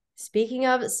 Speaking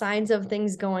of signs of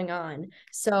things going on,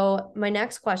 so my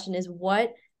next question is,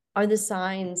 what are the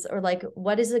signs, or like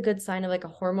what is a good sign of like a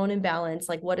hormone imbalance?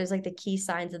 Like what is like the key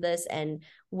signs of this, and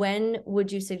when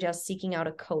would you suggest seeking out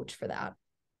a coach for that?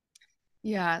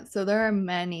 Yeah, so there are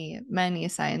many, many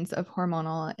signs of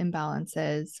hormonal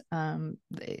imbalances.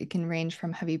 It can range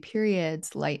from heavy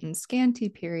periods, light and scanty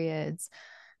periods,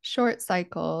 short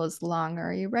cycles, long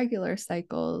or irregular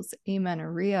cycles,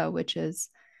 amenorrhea, which is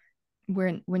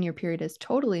when your period is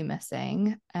totally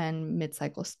missing, and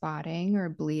mid-cycle spotting or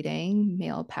bleeding,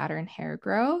 male pattern hair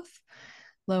growth,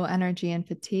 low energy and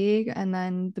fatigue, and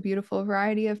then the beautiful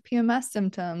variety of PMS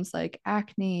symptoms like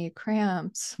acne,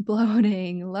 cramps,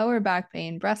 bloating, lower back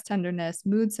pain, breast tenderness,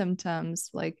 mood symptoms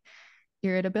like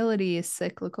irritability,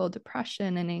 cyclical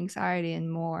depression and anxiety,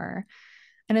 and more.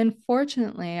 And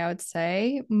unfortunately, I would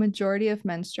say majority of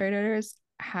menstruators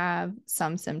have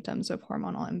some symptoms of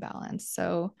hormonal imbalance.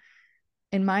 So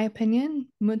in my opinion,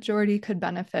 majority could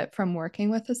benefit from working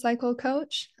with a cycle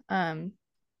coach. But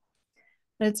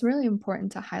it's really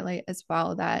important to highlight as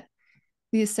well that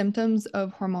these symptoms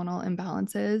of hormonal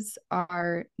imbalances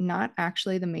are not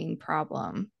actually the main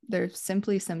problem. They're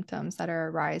simply symptoms that are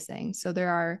arising. So there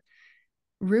are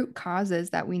root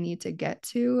causes that we need to get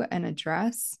to and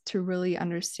address to really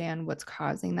understand what's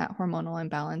causing that hormonal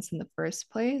imbalance in the first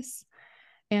place.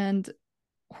 And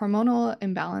hormonal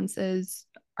imbalances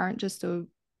aren't just a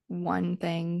one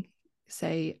thing,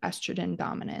 say estrogen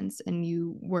dominance, and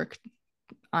you work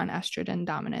on estrogen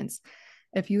dominance.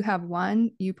 If you have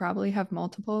one, you probably have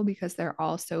multiple because they're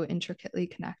all so intricately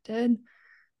connected.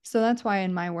 So that's why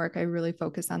in my work, I really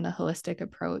focus on the holistic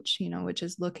approach, which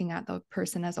is looking at the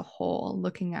person as a whole,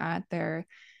 looking at their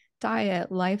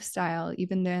diet, lifestyle,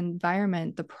 even the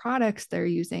environment, the products they're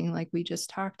using, like we just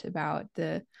talked about,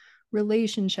 the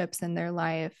relationships in their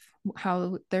life,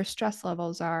 how their stress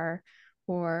levels are,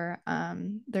 or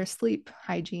their sleep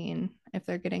hygiene, if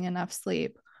they're getting enough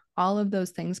sleep. All of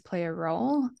those things play a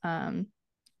role. And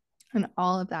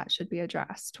all of that should be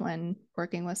addressed when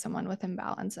working with someone with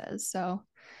imbalances. So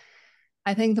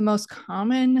I think the most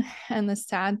common and the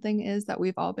sad thing is that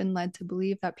we've all been led to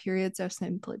believe that periods are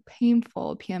simply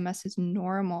painful. PMS is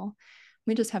normal.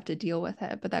 We just have to deal with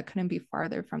it, but that couldn't be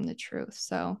farther from the truth.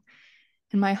 So,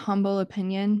 in my humble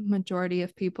opinion, majority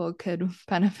of people could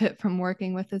benefit from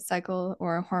working with a cycle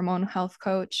or a hormone health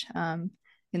coach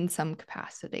in some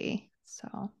capacity.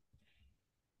 So,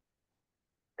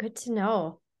 Good to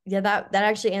know. Yeah, that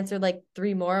actually answered like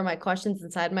three more of my questions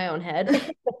inside my own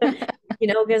head.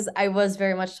 Because I was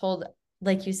very much told,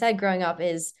 like you said, growing up,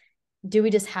 is, do we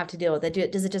just have to deal with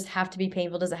it? Does it just have to be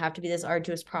painful? Does it have to be this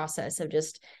arduous process of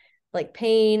just like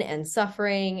pain and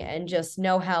suffering and just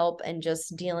no help and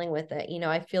just dealing with it?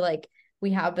 I feel like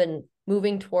we have been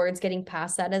moving towards getting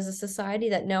past that as a society,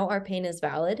 that no, our pain is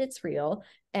valid, it's real,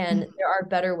 and there are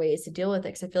better ways to deal with it,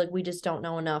 because I feel like we just don't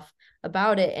know enough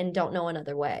about it and don't know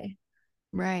another way.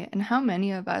 right. And how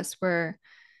many of us were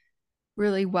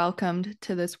really welcomed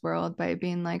to this world by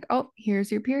being like, oh,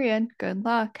 here's your period. Good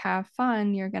luck. Have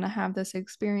fun. You're going to have this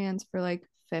experience for like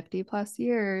 50 plus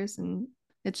years. And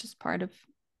it's just part of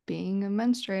being a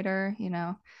menstruator.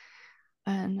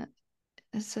 And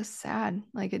it's just sad.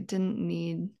 Like it didn't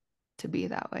need to be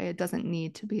that way. It doesn't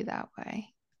need to be that way.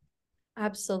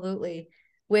 Absolutely.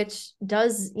 Which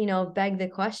does, beg the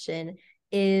question,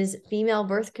 is female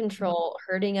birth control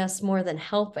hurting us more than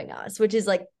helping us? Which is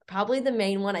like probably the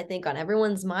main one, I think, on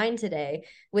everyone's mind today,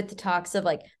 with the talks of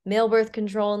like male birth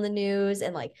control in the news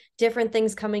and like different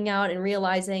things coming out, and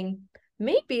realizing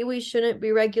maybe we shouldn't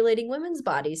be regulating women's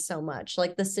bodies so much.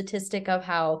 Like the statistic of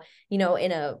how, in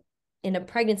a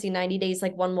pregnancy, 90 days,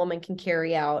 like one woman can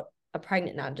carry out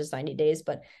pregnant, not just 90 days,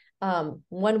 but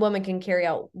one woman can carry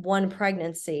out one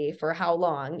pregnancy for how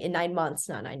long? In 9 months,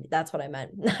 not 90. That's what I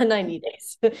meant. Not 90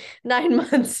 days, 9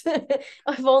 months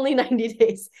of only 90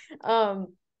 days.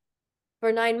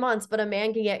 For 9 months, but a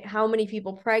man can get how many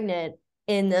people pregnant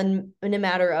in a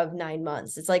matter of 9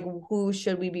 months? It's like, who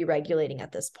should we be regulating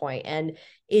at this point? And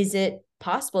is it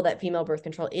possible that female birth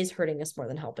control is hurting us more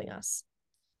than helping us?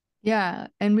 Yeah.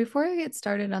 And before I get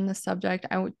started on this subject,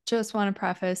 just want to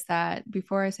preface that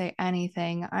before I say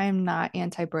anything, I am not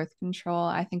anti birth control.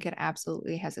 I think it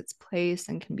absolutely has its place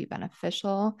and can be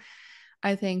beneficial.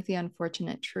 I think the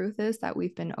unfortunate truth is that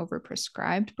we've been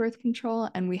overprescribed birth control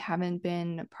and we haven't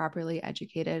been properly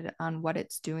educated on what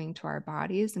it's doing to our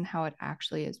bodies and how it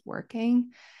actually is working.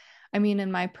 I mean,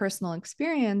 in my personal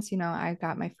experience, I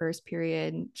got my first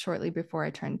period shortly before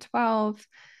I turned 12.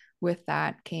 With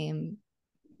that came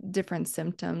different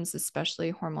symptoms,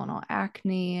 especially hormonal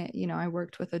acne. I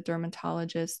worked with a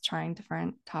dermatologist trying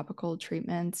different topical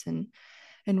treatments and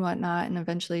whatnot. And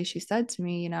eventually she said to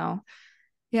me,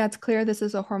 yeah, it's clear this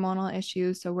is a hormonal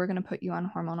issue. So we're going to put you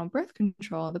on hormonal birth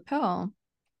control, the pill,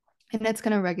 and it's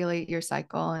going to regulate your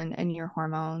cycle and your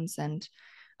hormones and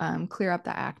clear up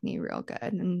the acne real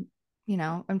good. And,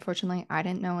 unfortunately, I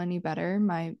didn't know any better.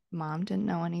 My mom didn't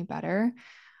know any better.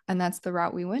 And that's the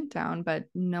route we went down. But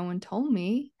no one told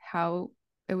me how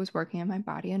it was working in my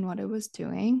body and what it was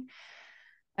doing.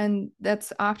 And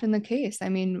that's often the case. I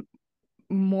mean,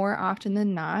 more often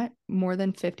than not, more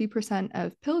than 50%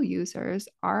 of pill users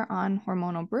are on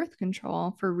hormonal birth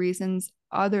control for reasons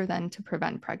other than to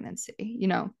prevent pregnancy.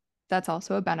 That's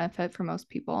also a benefit for most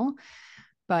people,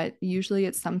 but usually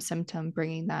it's some symptom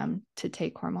bringing them to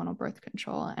take hormonal birth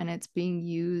control. And it's being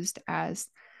used as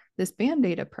this band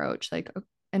aid approach. Like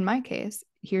in my case,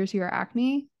 here's your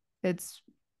acne. It's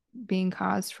being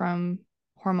caused from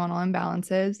hormonal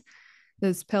imbalances.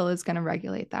 This pill is going to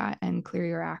regulate that and clear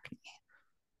your acne.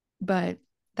 But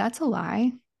that's a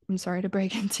lie. I'm sorry to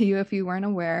break it to you if you weren't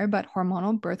aware, but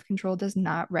hormonal birth control does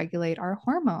not regulate our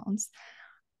hormones.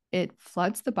 It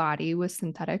floods the body with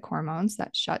synthetic hormones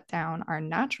that shut down our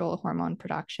natural hormone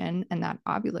production and that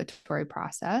ovulatory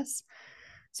process.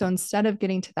 So instead of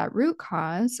getting to that root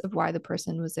cause of why the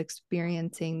person was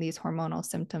experiencing these hormonal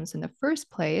symptoms in the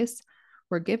first place,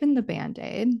 we're given the band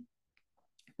aid.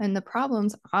 And the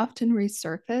problems often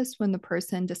resurface when the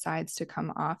person decides to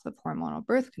come off of hormonal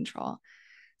birth control,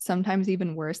 sometimes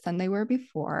even worse than they were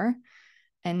before.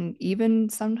 And even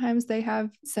sometimes they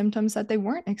have symptoms that they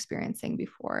weren't experiencing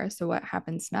before. So, what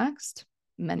happens next?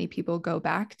 Many people go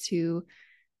back to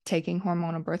taking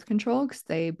hormonal birth control because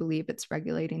they believe it's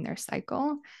regulating their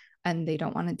cycle and they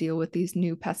don't want to deal with these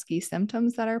new pesky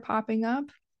symptoms that are popping up.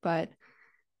 But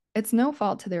it's no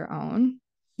fault to their own.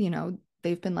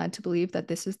 They've been led to believe that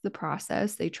this is the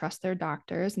process. They trust their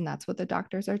doctors, and that's what the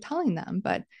doctors are telling them.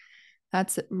 But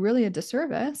that's really a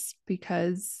disservice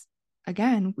because,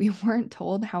 again, we weren't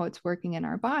told how it's working in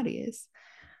our bodies.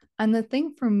 And the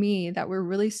thing for me that we're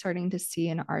really starting to see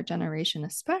in our generation,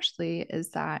 especially,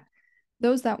 is that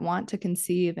those that want to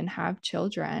conceive and have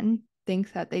children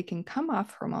think that they can come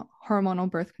off hormonal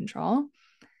birth control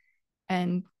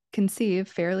and conceive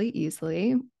fairly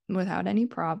easily without any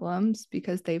problems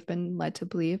because they've been led to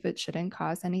believe it shouldn't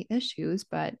cause any issues.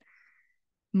 But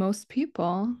most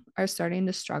people are starting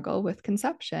to struggle with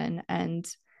conception and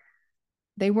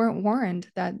they weren't warned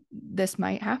that this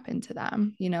might happen to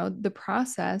them. The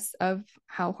process of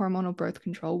how hormonal birth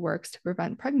control works to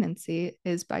prevent pregnancy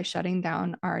is by shutting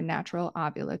down our natural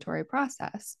ovulatory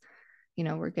process.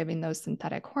 We're giving those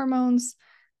synthetic hormones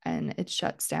and it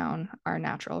shuts down our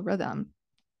natural rhythm.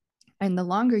 And the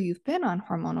longer you've been on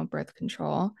hormonal birth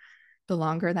control, the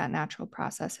longer that natural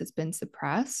process has been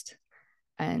suppressed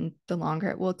and the longer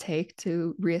it will take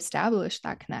to reestablish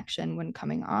that connection when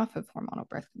coming off of hormonal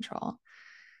birth control.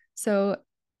 So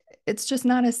it's just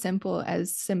not as simple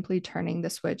as simply turning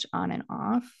the switch on and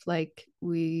off, like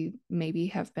we maybe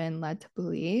have been led to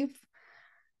believe.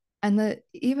 And the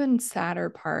even sadder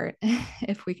part,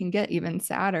 if we can get even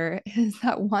sadder, is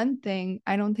that one thing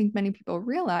I don't think many people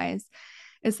realize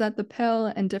is that the pill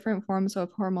and different forms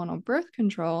of hormonal birth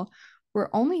control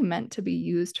were only meant to be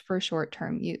used for short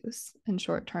term use and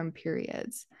short term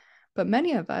periods. But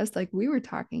many of us, like we were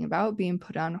talking about, being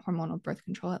put on hormonal birth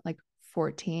control at like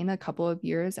 14, a couple of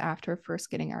years after first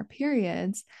getting our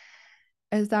periods,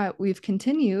 is that we've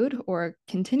continued or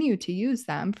continue to use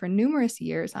them for numerous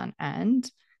years on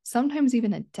end, sometimes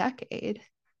even a decade.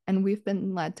 And we've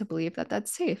been led to believe that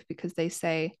that's safe because they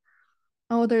say,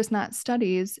 oh, there's not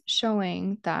studies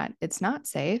showing that it's not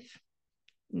safe.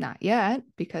 Not yet,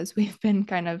 because we've been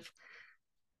kind of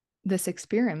this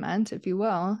experiment, if you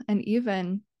will. And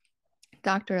even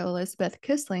Dr. Elizabeth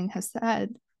Kissling has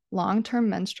said long term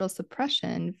menstrual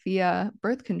suppression via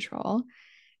birth control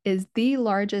is the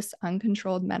largest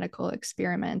uncontrolled medical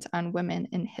experiment on women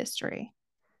in history.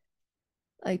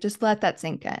 Like, just let that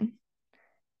sink in.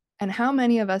 And how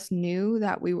many of us knew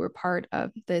that we were part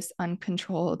of this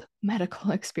uncontrolled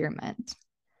medical experiment?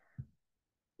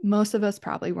 Most of us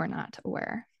probably were not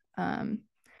aware. Um,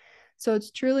 so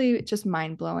it's truly just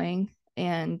mind blowing.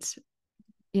 And,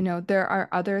 there are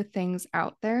other things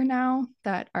out there now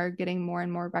that are getting more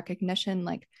and more recognition,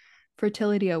 like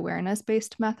fertility awareness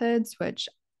based methods, which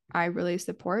I really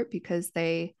support because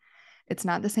it's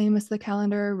not the same as the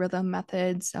calendar rhythm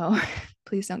method. So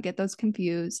please don't get those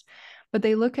confused. But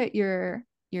they look at your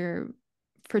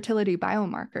fertility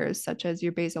biomarkers, such as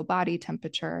your basal body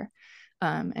temperature,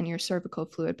 and your cervical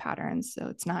fluid patterns. So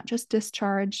it's not just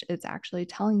discharge, it's actually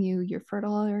telling you you're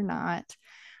fertile or not.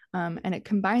 And it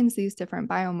combines these different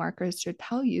biomarkers to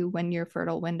tell you when your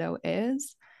fertile window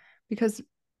is, because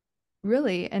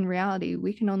really, in reality,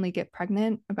 we can only get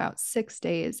pregnant about 6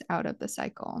 days out of the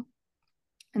cycle.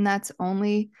 And that's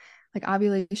only like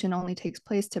ovulation only takes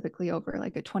place typically over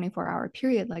like a 24-hour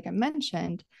period, like I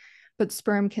mentioned, but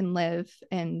sperm can live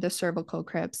in the cervical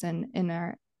crypts and in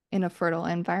a fertile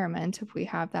environment if we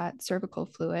have that cervical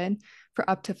fluid for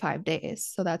up to 5 days.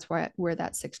 So that's where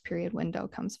that 6 period window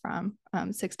comes from,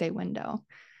 6 day window.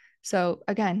 So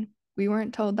again, we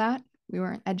weren't told that, we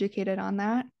weren't educated on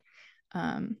that.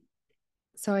 Um,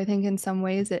 so I think in some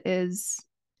ways it is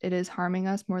harming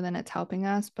us more than it's helping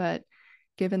us. But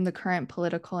given the current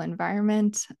political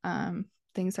environment,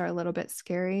 things are a little bit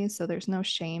scary. So there's no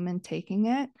shame in taking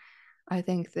it. I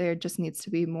think there just needs to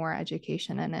be more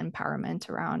education and empowerment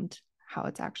around how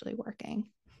it's actually working.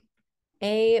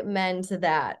 Amen to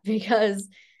that, because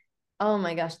oh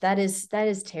my gosh, that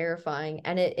is terrifying.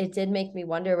 And it did make me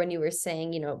wonder when you were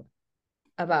saying,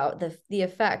 about the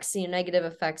effects, negative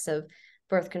effects of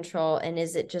birth control, and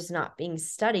is it just not being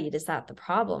studied? Is that the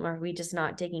problem? Are we just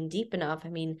not digging deep enough? I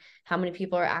mean, how many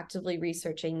people are actively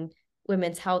researching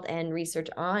women's health and research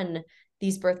on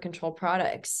these birth control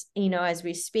products, as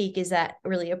we speak? Is that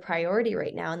really a priority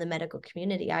right now in the medical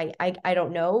community? I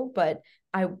don't know, but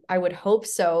I would hope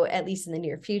so, at least in the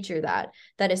near future, that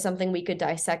is something we could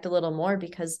dissect a little more,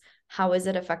 because how is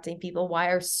it affecting people? Why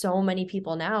are so many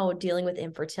people now dealing with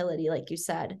infertility, like you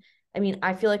said? I mean,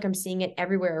 I feel like I'm seeing it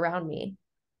everywhere around me.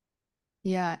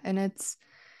 Yeah. And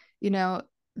you know,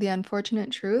 the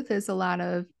unfortunate truth is a lot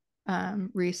of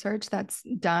research that's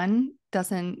done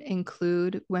doesn't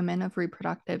include women of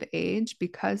reproductive age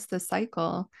because the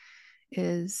cycle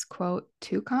is, quote,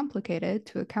 too complicated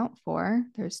to account for.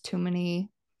 There's too many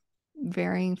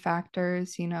varying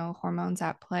factors, hormones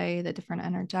at play, the different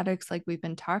energetics, like we've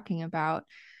been talking about,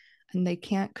 and they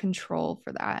can't control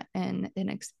for that in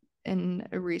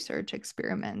a research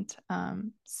experiment.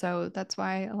 So that's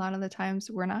why a lot of the times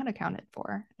we're not accounted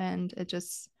for, and it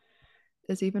just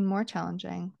is even more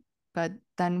challenging. But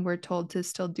then we're told to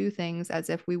still do things as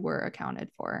if we were accounted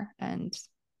for, and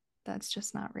that's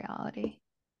just not reality.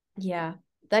 Yeah,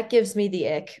 that gives me the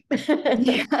ick.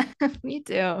 Yeah, me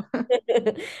too.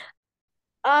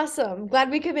 Awesome. Glad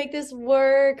we could make this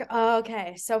work.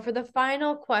 Okay, so for the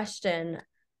final question,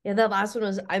 yeah, the last one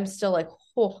was, I'm still like,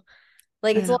 oh,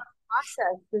 like I it's a lot know, of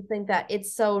process to think that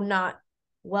it's so not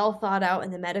well thought out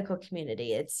in the medical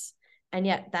community. And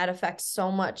yet that affects so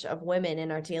much of women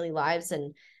in our daily lives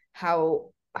and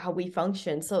how we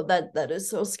function. So that is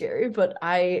so scary. But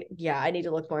I need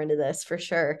to look more into this for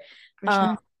sure. for Um,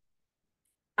 sure.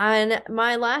 and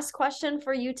my last question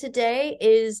for you today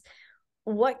is,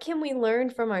 what can we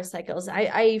learn from our cycles?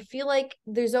 I feel like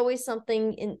there's always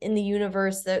something in the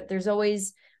universe, that there's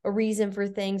always a reason for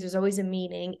things, there's always a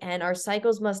meaning, and our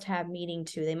cycles must have meaning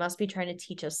too. They must be trying to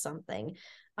teach us something.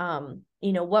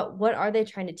 What are they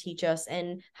trying to teach us,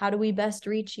 and how do we best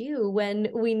reach you when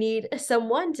we need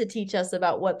someone to teach us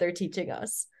about what they're teaching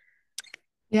us?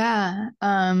 Yeah.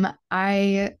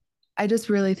 I just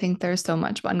really think there's so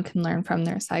much one can learn from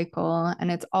their cycle.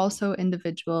 And it's also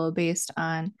individual based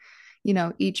on,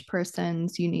 each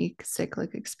person's unique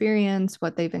cyclic experience,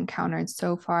 what they've encountered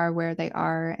so far, where they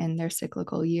are in their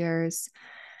cyclical years,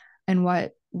 and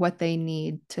what they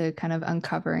need to kind of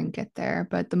uncover and get there.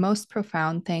 But the most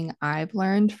profound thing I've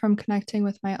learned from connecting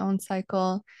with my own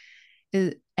cycle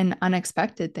is an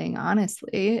unexpected thing,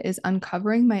 honestly, is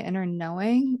uncovering my inner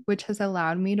knowing, which has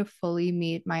allowed me to fully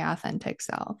meet my authentic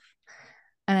self.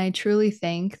 And I truly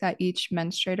think that each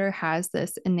menstruator has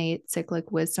this innate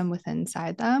cyclic wisdom within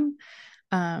inside them.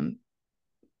 Um,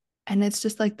 and it's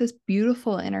just like this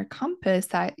beautiful inner compass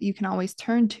that you can always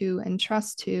turn to and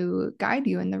trust to guide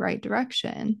you in the right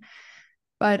direction.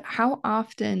 But how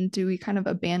often do we kind of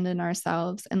abandon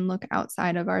ourselves and look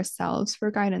outside of ourselves for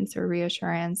guidance or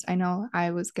reassurance? I know I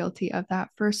was guilty of that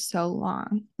for so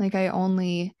long. Like I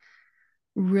only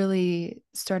really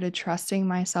started trusting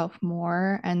myself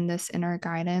more and this inner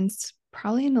guidance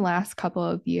probably in the last couple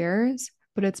of years,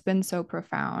 but it's been so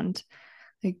profound.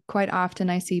 Like quite often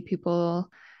I see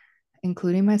people,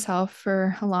 including myself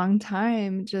for a long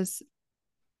time, just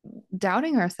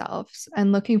doubting ourselves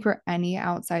and looking for any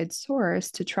outside source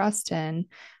to trust in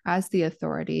as the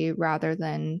authority rather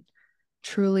than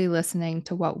truly listening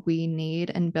to what we need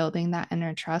and building that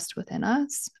inner trust within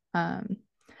us.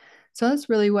 So that's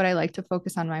really what I like to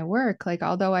focus on my work. Like,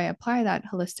 although I apply that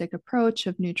holistic approach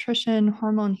of nutrition,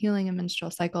 hormone healing, and menstrual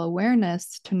cycle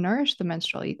awareness to nourish the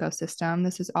menstrual ecosystem,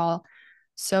 this is all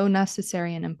so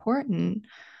necessary and important.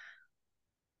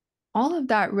 All of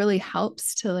that really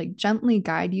helps to like gently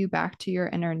guide you back to your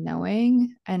inner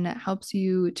knowing, and it helps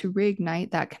you to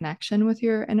reignite that connection with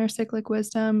your inner cyclic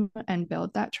wisdom and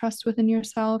build that trust within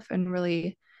yourself and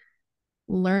really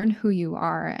learn who you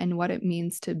are and what it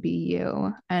means to be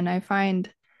you. And I find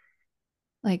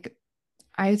like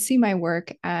I see my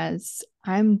work as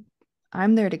I'm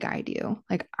there to guide you.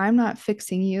 Like I'm not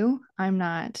fixing you. I'm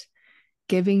not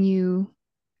giving you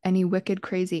any wicked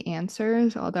crazy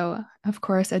answers, although of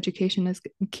course education is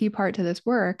a key part to this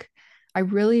work. I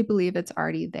really believe it's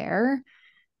already there,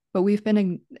 but we've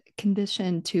been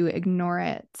conditioned to ignore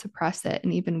it, suppress it,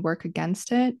 and even work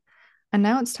against it. And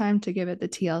now it's time to give it the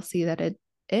TLC that it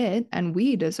and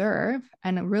we deserve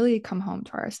and really come home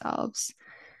to ourselves.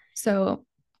 So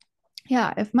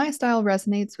yeah, if my style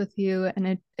resonates with you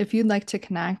and if you'd like to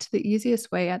connect, the easiest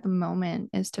way at the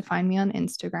moment is to find me on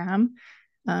Instagram.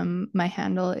 My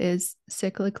handle is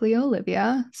cyclically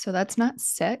Olivia. So that's not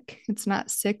sick, it's not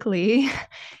sickly,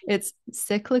 it's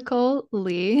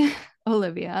cyclically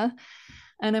Olivia.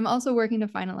 And I'm also working to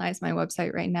finalize my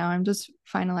website right now. I'm just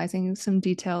finalizing some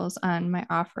details on my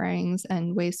offerings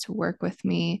and ways to work with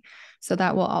me. So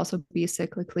that will also be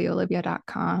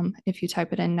cyclicallyolivia.com. If you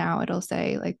type it in now, it'll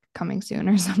say like coming soon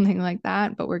or something like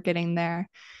that, but we're getting there.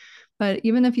 But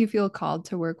even if you feel called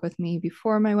to work with me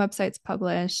before my website's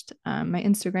published, my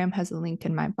Instagram has a link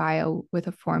in my bio with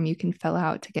a form you can fill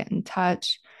out to get in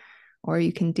touch, or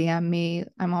you can DM me.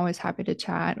 I'm always happy to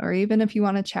chat. Or even if you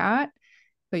want to chat,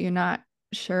 but you're not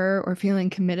sure or feeling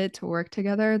committed to work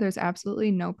together, there's absolutely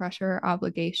no pressure or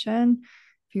obligation.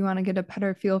 If you want to get a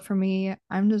better feel for me,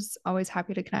 I'm just always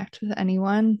happy to connect with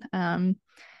anyone. And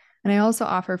I also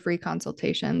offer free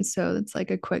consultations. So it's like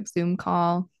a quick Zoom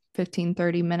call, 15,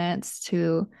 30 minutes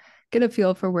to get a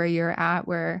feel for where you're at,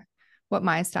 where what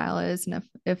my style is, and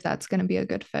if that's going to be a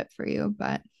good fit for you.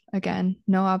 But again,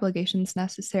 no obligations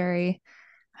necessary.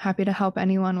 Happy to help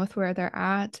anyone with where they're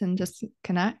at and just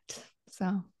connect.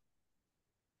 So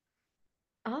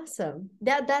Awesome.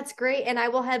 That's great. And I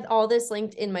will have all this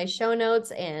linked in my show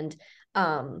notes, and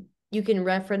you can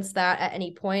reference that at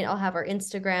any point. I'll have our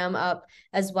Instagram up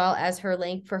as well as her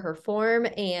link for her form,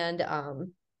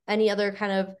 and any other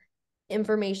kind of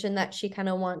information that she kind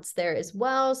of wants there as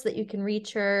well, so that you can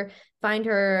reach her, find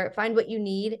what you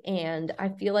need. And I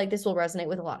feel like this will resonate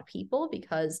with a lot of people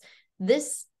because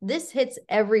this hits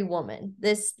every woman.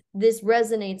 This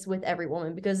resonates with every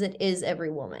woman because it is every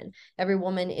woman. Every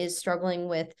woman is struggling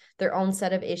with their own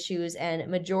set of issues, and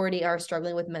majority are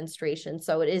struggling with menstruation.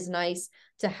 So it is nice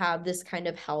to have this kind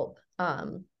of help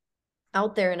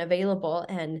out there and available.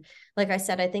 And like I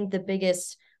said, I think the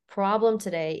biggest problem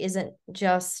today isn't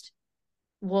just,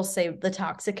 we'll say, the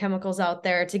toxic chemicals out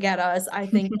there to get us. I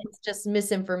think it's just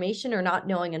misinformation or not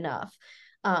knowing enough.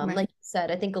 right. Like you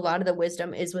said, I think a lot of the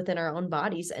wisdom is within our own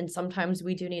bodies, and sometimes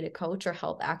we do need a coach or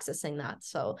help accessing that.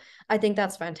 So I think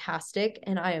that's fantastic.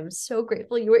 And I am so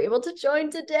grateful you were able to join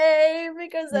today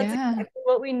because that's Yeah. exactly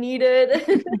what we needed.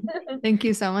 Thank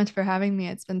you so much for having me.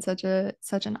 It's been such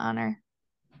an honor.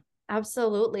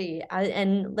 Absolutely.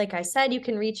 And like I said, you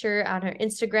can reach her on her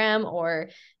Instagram or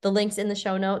the links in the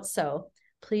show notes. So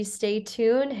please stay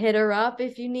tuned. Hit her up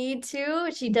if you need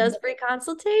to. She does free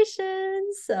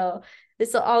consultations. So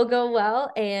this will all go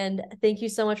well. And thank you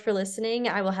so much for listening.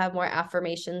 I will have more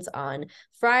affirmations on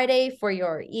Friday for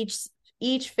your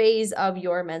each phase of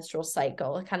your menstrual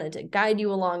cycle, kind of to guide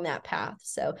you along that path.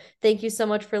 So thank you so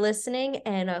much for listening,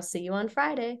 and I'll see you on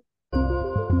Friday.